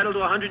 We're entitled to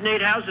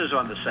 108 houses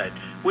on the site.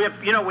 We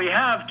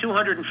have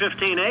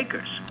 215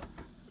 acres.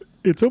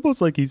 It's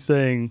almost like he's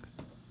saying,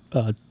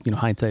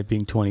 hindsight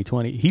being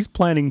 20/20. He's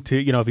planning to,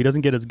 if he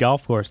doesn't get his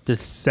golf course, to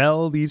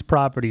sell these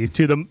properties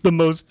to the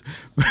most,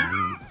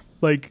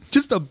 like,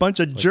 just a bunch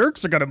of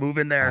jerks are going to move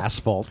in there.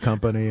 Asphalt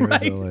company,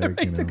 right?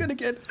 They're going to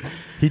get.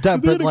 He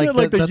does, but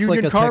like that's the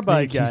like a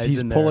Carbide technique. Guys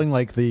he's pulling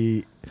like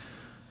the.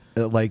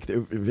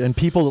 And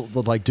people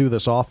like do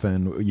this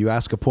often. You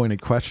ask a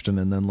pointed question,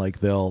 and then like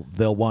they'll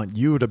want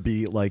you to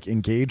be like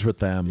engage with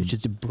them. It's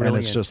just brilliant.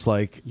 And it's just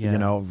like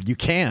you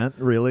can't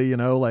really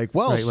like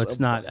right, let's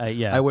not.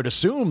 I would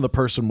assume the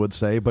person would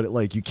say, but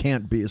like you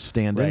can't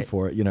stand in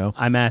for it.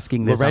 I'm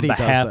asking this Loretti on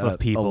behalf does that of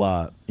people. A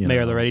lot.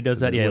 Mayor Loretti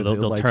does that. Yeah,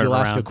 they'll like, turn you'll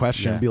around. ask a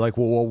question and be like,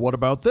 well, what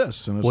about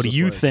this? And it's what do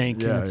you like,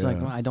 think? Yeah, and it's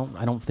like, well, I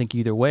don't think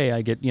either way.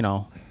 I get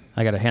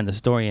I got to hand the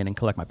story in and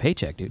collect my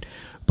paycheck, dude.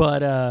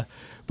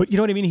 But you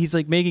know what I mean? He's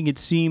like making it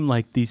seem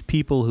like these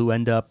people who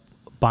end up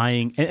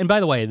buying. And by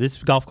the way, this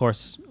golf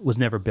course was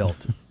never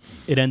built.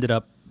 It ended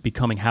up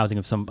becoming housing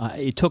of some.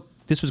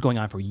 This was going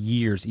on for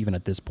years, even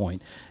at this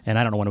point, and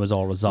I don't know when it was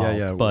all resolved.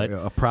 Yeah. But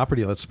a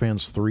property that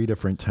spans 3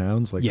 different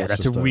towns. Like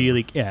that's a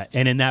really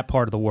and in that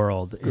part of the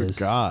world good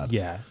God.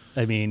 Yeah,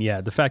 I mean,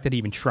 the fact that he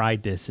even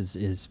tried this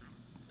is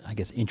I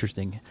guess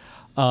interesting.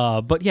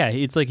 But yeah,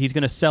 it's like he's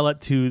going to sell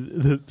it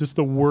to just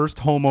the worst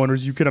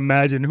homeowners you could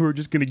imagine, who are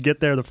just going to get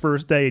there the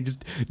first day and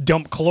just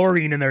dump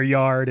chlorine in their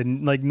yard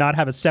and like not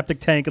have a septic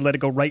tank and let it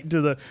go right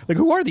into the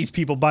who are these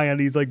people buying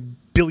these like $1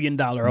 billion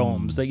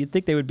homes? Like you'd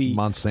think they would be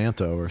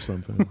Monsanto or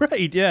something,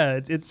 right? Yeah,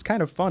 it's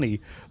kind of funny.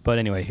 But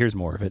anyway, here's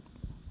more of it.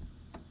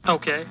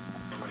 Okay.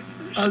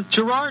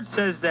 Gerard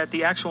says that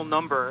the actual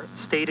number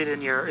stated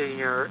in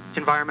your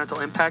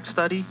environmental impact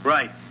study,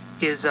 right,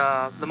 is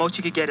the most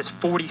you could get is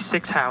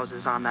 46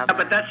 houses on that land.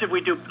 But that's if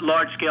we do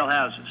large-scale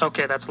houses.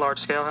 Okay, that's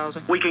large-scale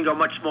housing? We can go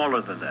much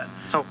smaller than that.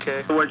 Okay.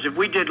 In other words, if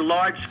we did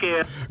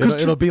large-scale...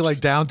 It'll be like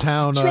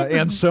downtown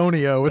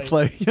Ansonia with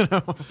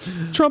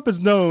Trump is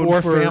known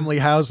 4 for family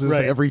houses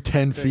every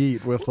 10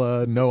 feet with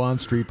no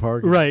on-street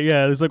parking. Right,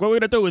 yeah. It's like, what we're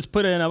going to do is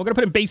we're going to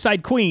put in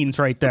Bayside, Queens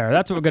right there.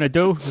 That's what we're going to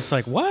do. It's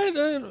like, what?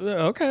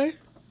 Okay.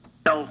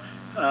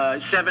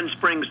 7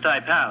 Springs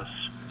type house.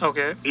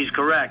 Okay. He's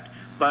correct.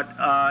 But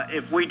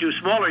if we do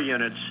smaller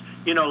units,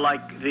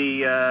 like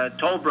the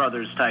Toll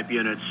Brothers type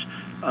units,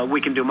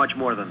 we can do much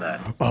more than that.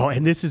 Oh,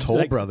 and this is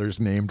Toll Brothers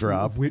name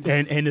drop.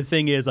 And the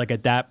thing is, like,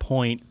 at that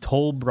point,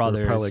 Toll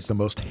Brothers, probably like the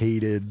most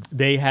hated.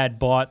 They had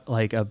bought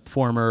like a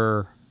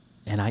former,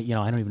 and I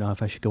don't even know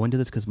if I should go into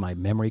this because my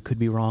memory could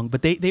be wrong,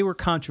 but they were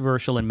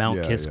controversial in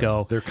Mount Kisco.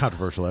 Yeah. They're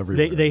controversial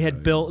everywhere. They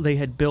had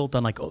built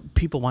on, like,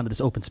 people wanted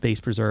this open space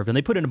preserved, and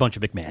they put in a bunch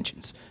of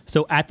McMansions.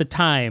 So at the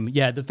time,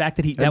 the fact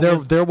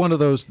that they're one of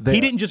those.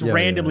 He didn't just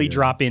randomly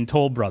drop in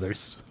Toll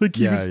Brothers. Like,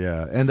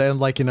 and then,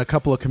 like, in a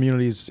couple of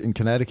communities in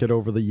Connecticut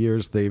over the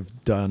years, they've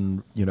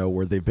done,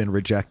 where they've been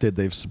rejected.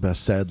 They've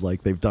said,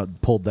 like,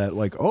 pulled that,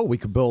 like, oh, we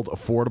could build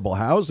affordable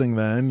housing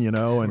then,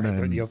 and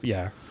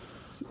then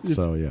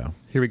So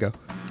here we go.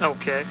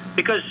 Okay.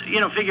 Because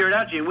figure it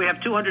out, Gene. We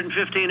have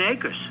 215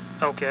 acres.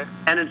 Okay.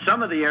 And in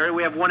some of the area,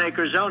 we have 1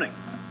 acre zoning.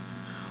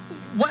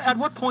 At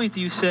what point do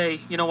you say,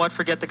 you know what,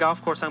 forget the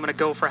golf course, I'm going to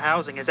go for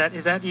housing? Is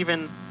that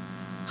even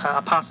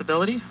a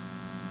possibility?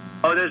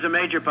 Oh, there's a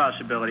major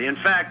possibility. In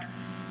fact,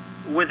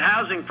 with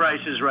housing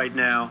prices right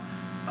now,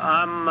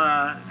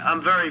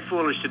 I'm very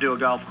foolish to do a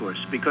golf course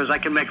because I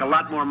can make a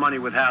lot more money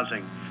with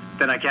housing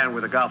than I can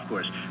with a golf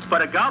course.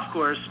 But a golf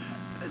course,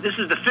 this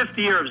is the 5th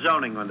year of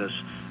zoning on this.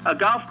 A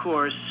golf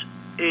course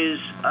is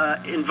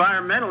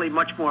environmentally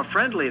much more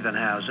friendly than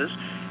houses,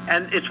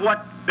 and it's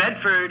what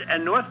Bedford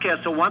and North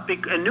Castle want,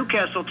 and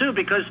Newcastle too,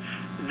 because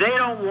they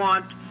don't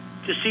want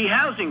to see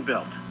housing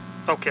built.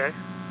 Okay.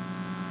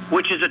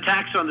 Which is a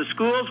tax on the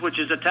schools, which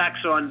is a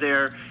tax on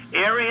their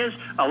areas.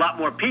 A lot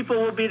more people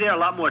will be there. A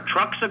lot more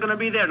trucks are going to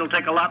be there. It'll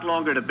take a lot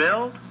longer to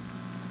build.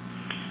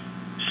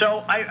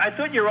 So I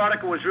thought your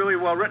article was really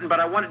well written, but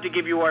I wanted to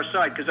give you our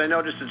side because I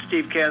noticed that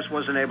Steve Cass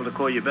wasn't able to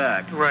call you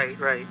back. Right.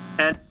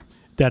 And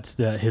that's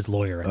his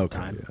lawyer at the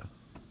time.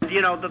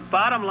 Yeah. The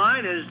bottom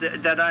line is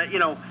that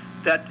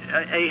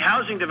a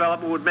housing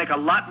development would make a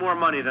lot more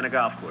money than a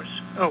golf course.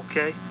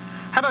 Okay.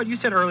 How about you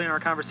said earlier in our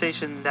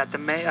conversation that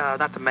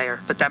not the mayor,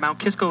 but that Mount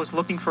Kisco is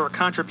looking for a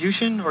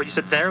contribution, or you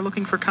said they're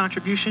looking for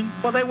contribution?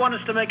 Well, they want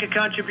us to make a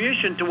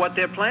contribution to what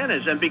their plan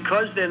is, and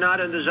because they're not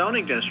in the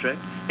zoning district,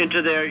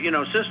 into their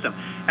system,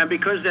 and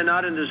because they're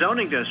not in the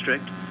zoning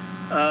district,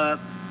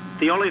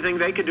 the only thing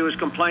they could do is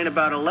complain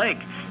about a lake.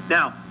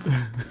 Now.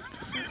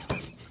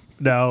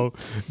 No,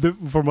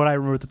 from what I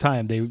remember at the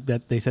time,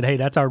 they said, hey,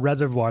 that's our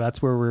reservoir.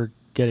 That's where we're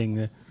getting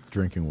the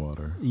drinking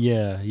water.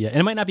 Yeah. And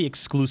it might not be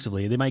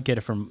exclusively. They might get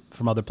it from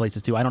other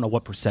places too. I don't know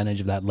what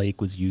percentage of that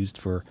lake was used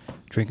for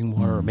drinking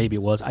water, or maybe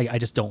it was. I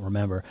just don't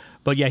remember.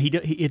 But yeah,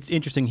 it's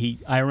interesting.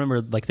 I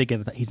remember like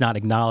thinking that he's not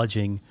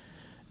acknowledging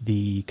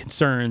the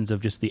concerns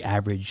of just the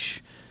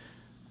average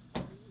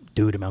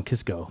dude at Mount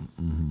Kisco.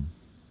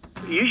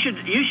 Mm-hmm. You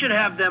should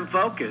have them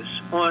focus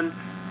on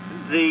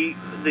the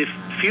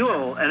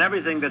fuel and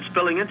everything that's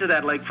spilling into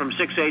that lake from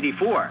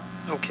 684.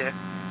 Okay.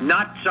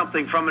 Not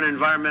something from an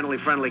environmentally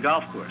friendly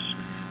golf course.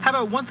 How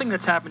about one thing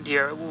that's happened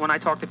here when I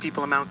talk to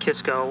people in Mount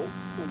Kisco?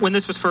 When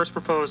this was first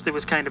proposed, it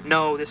was kind of,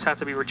 no, this has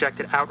to be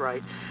rejected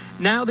outright.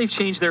 Now they've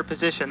changed their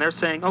position. They're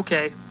saying,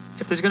 okay,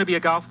 if there's going to be a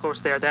golf course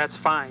there, that's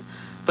fine.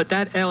 But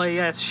that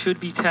LAS should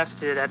be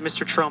tested at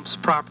Mr. Trump's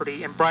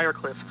property in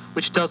Briarcliff,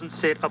 which doesn't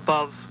sit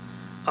above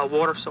a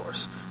water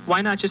source.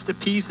 Why not just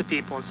appease the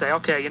people and say,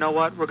 okay, you know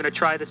what, we're going to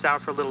try this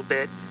out for a little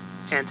bit,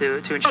 and to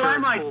ensure it's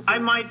foolproof. I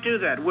might do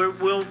that.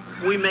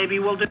 We maybe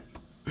will do.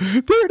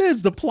 There it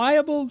is, the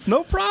pliable,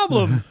 no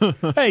problem.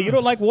 Hey, you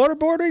don't like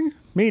waterboarding?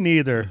 Me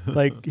neither.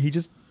 Like he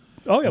just,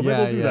 we'll do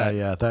that.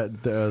 Yeah.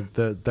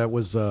 That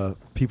was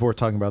people were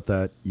talking about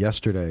that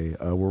yesterday.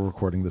 We're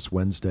recording this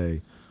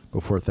Wednesday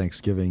before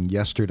Thanksgiving.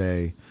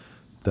 Yesterday,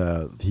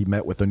 he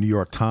met with the New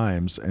York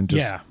Times and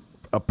just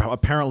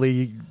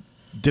apparently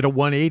did a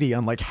 180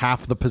 on like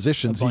half the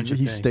positions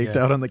he staked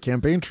out on the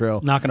campaign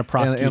trail. Not going to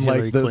prosecute and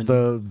Hillary like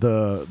Clinton.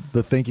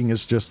 the thinking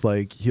is just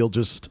like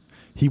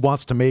he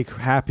wants to make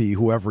happy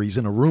whoever he's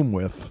in a room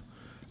with,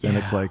 and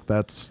it's like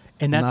that's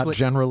not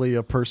generally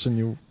a person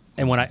you.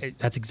 And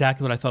that's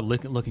exactly what I thought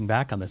looking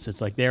back on this. It's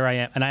like there I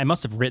am, and I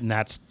must have written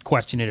that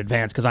question in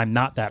advance because I'm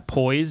not that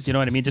poised. You know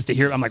what I mean? Just to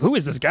hear, I'm like, who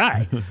is this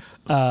guy?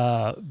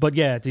 But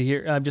yeah, to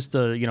hear, I'm just a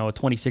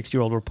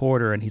 26-year-old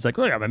reporter, and he's like,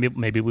 oh yeah,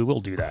 maybe we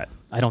will do that.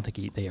 I don't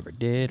think they ever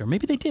did, or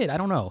maybe they did. I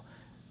don't know.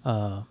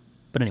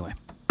 But anyway,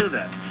 do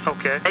that.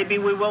 Okay. Maybe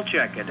we will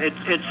check it.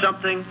 It's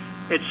something.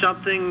 It's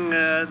something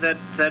that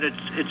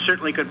it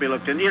certainly could be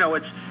looked in.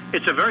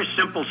 It's a very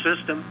simple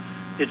system.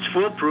 It's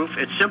foolproof.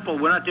 It's simple.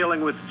 We're not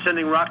dealing with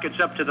sending rockets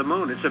up to the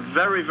moon. It's a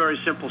very, very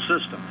simple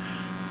system.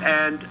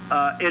 And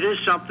it is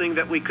something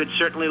that we could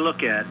certainly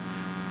look at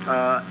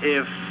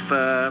if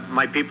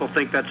my people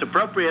think that's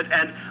appropriate.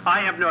 And I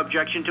have no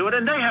objection to it,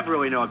 and they have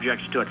really no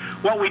objection to it.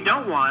 What we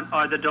don't want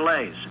are the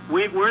delays.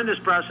 We're in this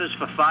process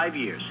for 5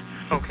 years.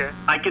 Okay.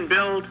 I can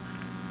build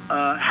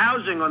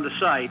housing on the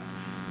site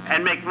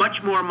and make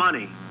much more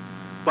money,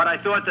 but I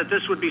thought that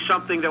this would be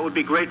something that would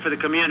be great for the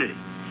community.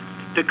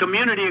 The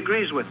community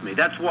agrees with me.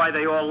 That's why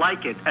they all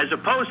like it, as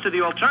opposed to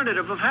the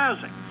alternative of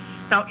housing.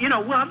 Now,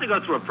 we'll have to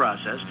go through a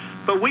process,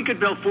 but we could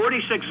build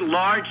 46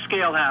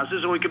 large-scale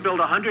houses, or we could build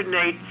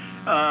 108,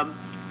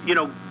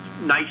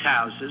 nice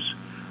houses.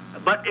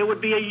 but it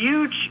would be a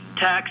huge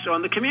tax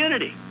on the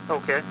community.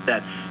 Okay.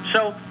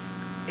 So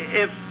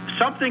if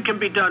something can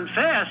be done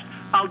fast,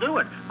 I'll do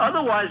it.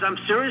 Otherwise, I'm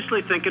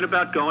seriously thinking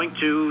about going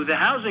to the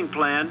housing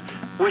plan,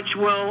 which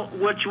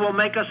will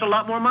make us a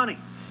lot more money.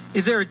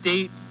 Is there a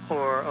date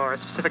or a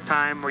specific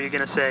time where you're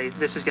going to say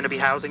this is going to be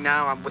housing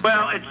now?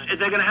 Well, they're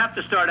going to have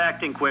to start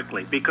acting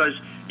quickly because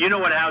you know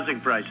what housing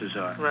prices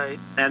are. Right.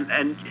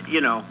 And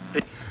you know.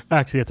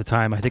 Actually, at the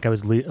time, I think I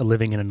was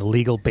living in an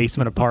illegal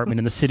basement apartment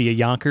in the city of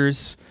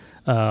Yonkers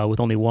with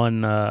only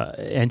one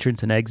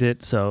entrance and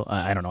exit. So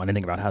I don't know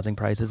anything about housing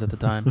prices at the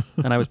time.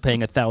 And I was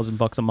paying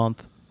 $1,000 a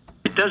month.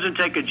 It doesn't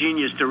take a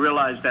genius to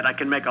realize that I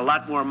can make a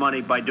lot more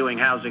money by doing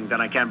housing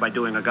than I can by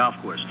doing a golf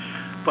course.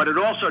 But it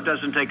also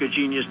doesn't take a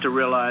genius to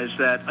realize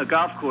that a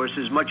golf course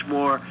is much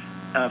more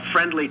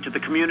friendly to the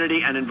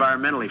community and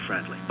environmentally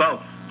friendly.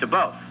 Both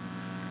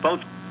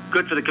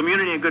good for the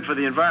community and good for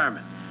the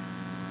environment.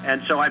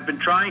 And so I've been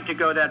trying to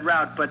go that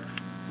route, but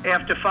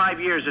after 5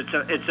 years,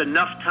 it's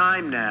enough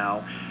time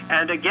now.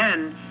 And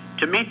again,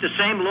 to meet the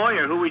same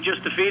lawyer who we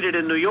just defeated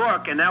in New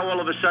York, and now all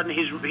of a sudden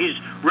he's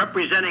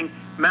representing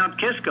Mount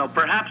Kisco,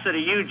 perhaps at a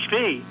huge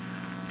fee,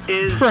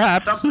 is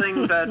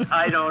something that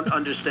I don't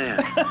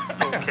understand.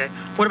 Okay.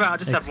 What about, I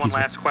just have one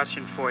last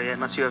question for you,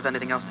 unless you have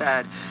anything else to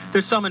add.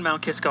 There's some in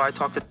Mount Kisco I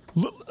talked to.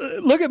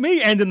 Look at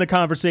me ending the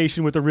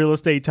conversation with a real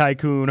estate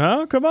tycoon,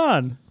 huh? Come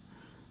on.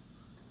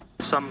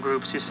 Some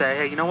groups who say,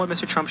 hey, you know what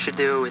Mr. Trump should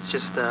do? It's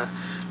just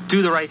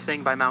do the right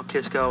thing by Mount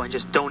Kisco and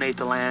just donate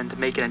the land,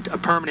 make it a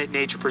permanent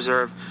nature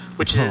preserve,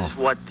 which is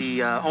what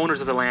the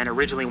owners of the land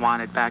originally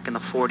wanted back in the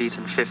 40s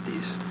and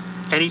 50s.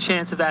 Any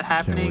chance of that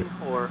happening?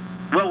 Or?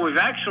 Well,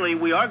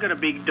 we are going to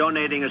be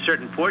donating a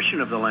certain portion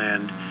of the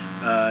land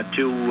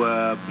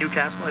to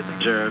Newcastle, I think,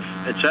 reserve,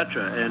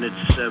 etc. And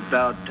it's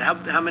about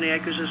how many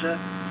acres is that?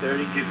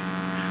 32.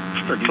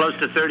 Close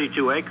to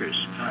 32 acres,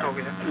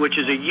 which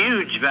is a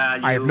huge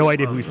value. I have no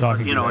idea who he's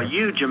talking to. You know, a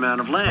huge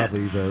amount of land.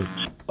 Probably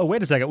Oh,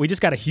 wait a second. We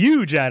just got a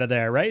huge out of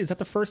there, right? Is that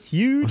the first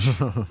huge?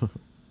 It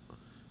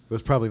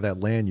was probably that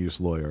land use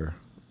lawyer.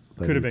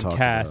 Could have been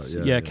Cass.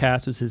 Yeah,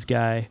 Cass was his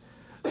guy.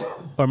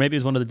 Or maybe it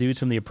was one of the dudes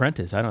from The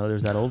Apprentice. I don't know.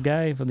 There's that old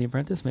guy from The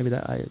Apprentice. Maybe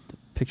that I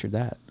pictured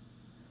that.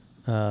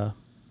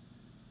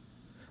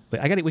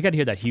 Wait, we got to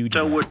hear that huge.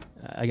 So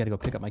I got to go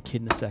pick up my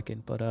kid in a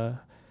second, but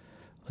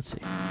let's see.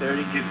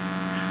 32.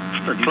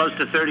 Close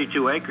to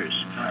 32 acres,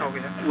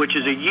 which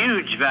is a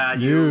huge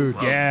value.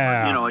 Huge.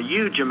 A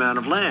huge amount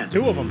of land.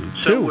 Two of them.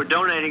 So we're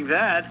donating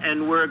that,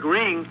 and we're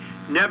agreeing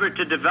never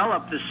to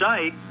develop the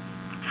site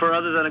for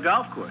other than a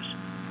golf course.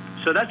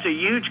 So that's a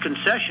huge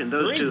concession,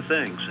 those two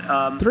things.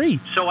 Three.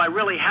 So I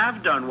really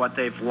have done what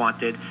they've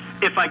wanted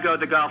if I go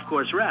the golf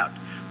course route.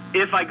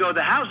 If I go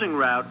the housing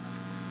route,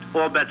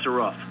 all bets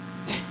are off.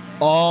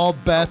 All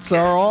bets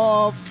are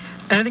off.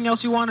 Anything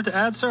else you wanted to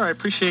add, sir? I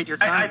appreciate your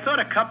time. I thought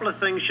a couple of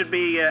things should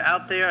be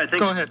out there. I think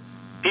Go ahead.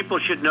 People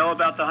should know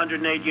about the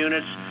 108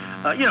 units,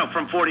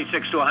 from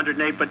 46 to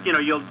 108, but,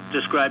 you'll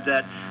describe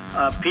that.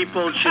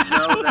 People should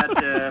know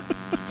that,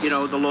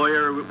 the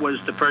lawyer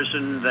was the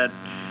person that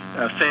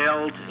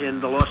failed in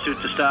the lawsuit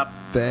to stop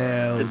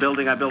the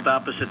building I built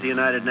opposite the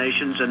United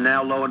Nations, and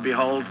now, lo and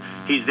behold,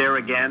 he's there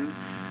again.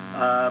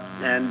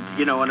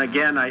 And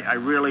again, I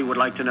really would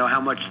like to know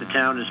how much the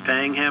town is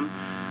paying him.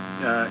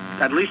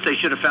 At least they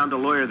should have found a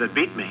lawyer that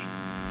beat me.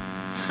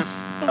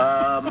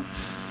 And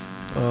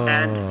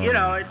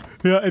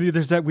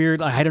there's that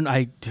weird.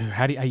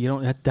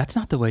 That's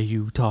not the way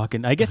you talk.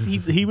 And I guess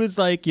he was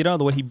like, the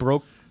way he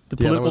broke the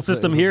political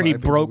system here. He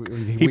broke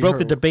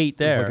the debate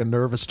there. It was like a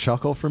nervous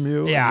chuckle from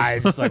you. Yeah,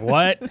 it's like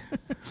what?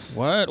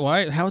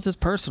 Why? How is this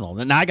personal?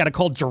 Now I got to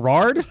call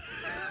Gerard.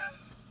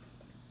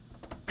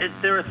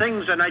 There are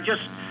things, and I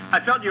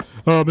felt your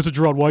Mr.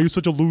 Gerard, why are you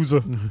such a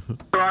loser?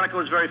 Your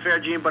article is very fair,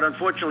 Gene, but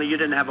unfortunately you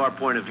didn't have our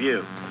point of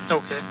view.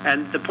 Okay.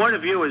 And the point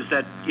of view is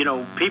that,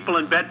 people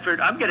in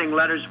Bedford, I'm getting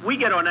letters. We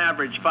get on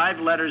average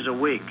 5 letters a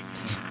week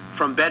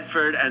from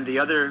Bedford and the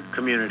other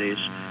communities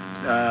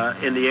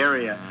in the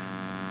area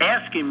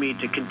asking me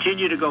to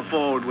continue to go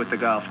forward with the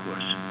golf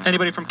course.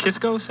 Anybody from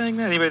Kisco saying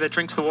that? Anybody that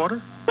drinks the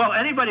water? Well,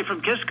 anybody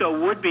from Kisco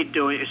would be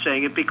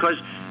saying it because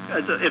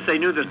if they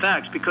knew the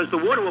facts, because the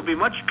water will be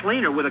much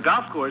cleaner with a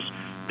golf course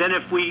than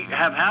if we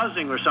have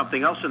housing or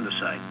something else in the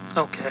site.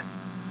 Okay.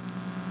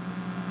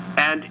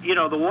 And,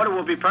 the water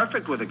will be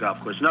perfect with a golf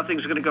course.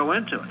 Nothing's going to go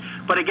into it.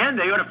 But again,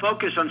 they ought to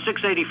focus on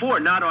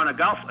 684, not on an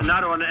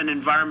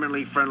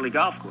environmentally friendly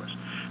golf course.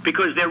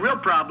 Because their real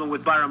problem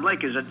with Byram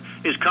Lake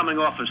is coming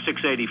off of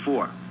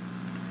 684.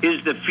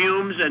 Is the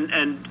fumes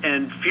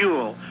and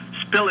fuel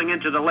spilling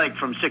into the lake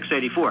from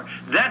 684.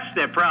 That's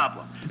their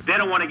problem. They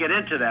don't want to get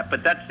into that,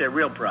 but that's their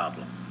real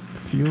problem.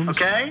 Fumes?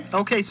 Okay?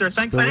 Okay, sir.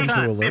 Thanks for your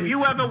time. If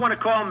you ever want to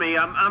call me,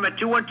 I'm at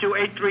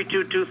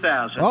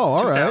 212-832-2000. Oh,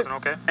 all right.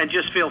 Okay. And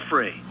just feel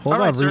free. Hold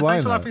all on, right, sir, rewind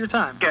thanks a lot that. for your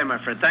time. Okay, my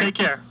friend. Take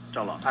care.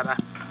 So long. Bye-bye.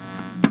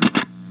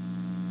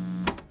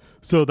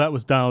 So that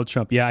was Donald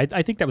Trump. Yeah,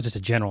 I think that was just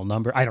a general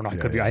number. I don't know. I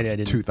could be. I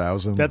didn't.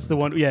 2,000. That's the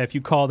one. Yeah, if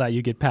you call that,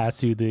 you get passed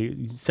through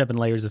the 7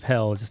 layers of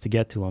hell just to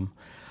get to him.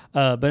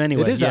 But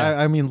anyway, it is.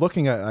 yeah. I mean,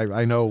 looking at,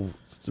 I know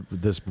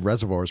this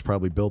reservoir was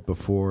probably built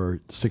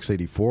before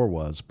 684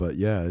 was, but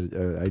yeah,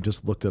 I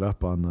just looked it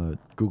up on the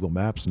Google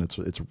Maps, and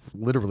it's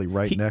literally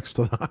right next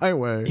to the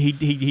highway. He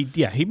made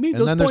those and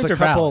then points there's a are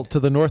couple valid. to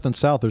the north and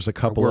south. There's a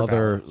couple Were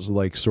other valid.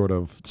 like sort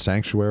of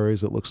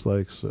sanctuaries. It looks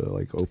like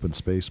like open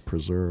space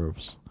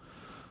preserves.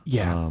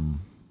 Yeah.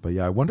 But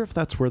yeah, I wonder if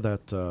that's where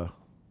that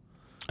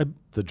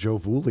the Joe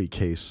Vooley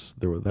case.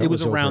 That it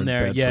was over around in there.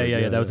 Bedford.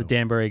 Yeah. That was a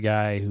Danbury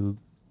guy who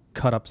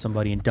cut up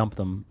somebody and dumped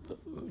them.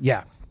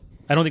 Yeah.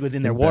 I don't think it was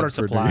in their water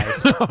Bedford.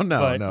 supply.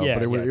 no.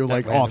 But it was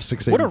like off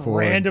 684. What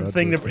a random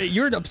thing.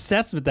 You're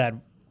obsessed with that.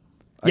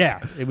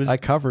 Yeah, it was. I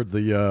covered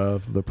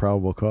the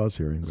probable cause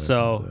hearing.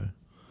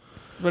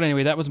 But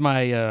anyway, that was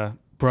my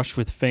brush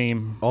with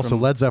fame. Also,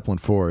 Led Zeppelin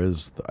 4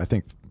 is, I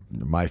think,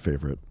 my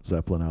favorite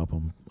Zeppelin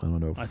album. I don't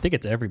know. I think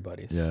it's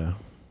everybody's. Yeah.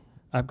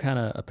 I'm kind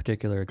of a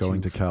particular.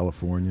 Going to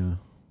California.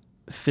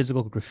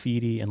 Physical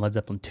Graffiti and Led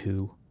Zeppelin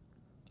 2.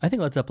 I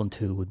think Led Zeppelin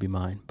 2 would be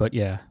mine. But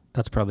yeah,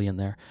 that's probably in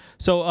there.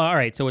 So, all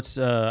right. So it's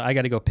I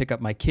got to go pick up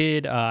my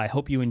kid. I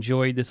hope you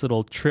enjoyed this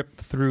little trip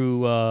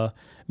through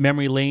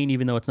memory lane,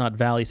 even though it's not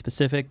Valley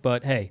specific.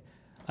 But hey,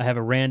 I have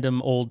a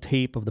random old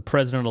tape of the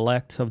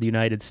President-elect of the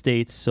United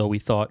States, so we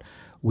thought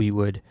we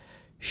would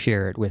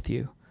share it with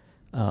you.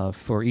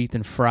 For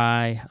Ethan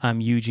Fry,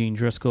 I'm Eugene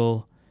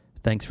Driscoll.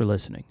 Thanks for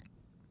listening.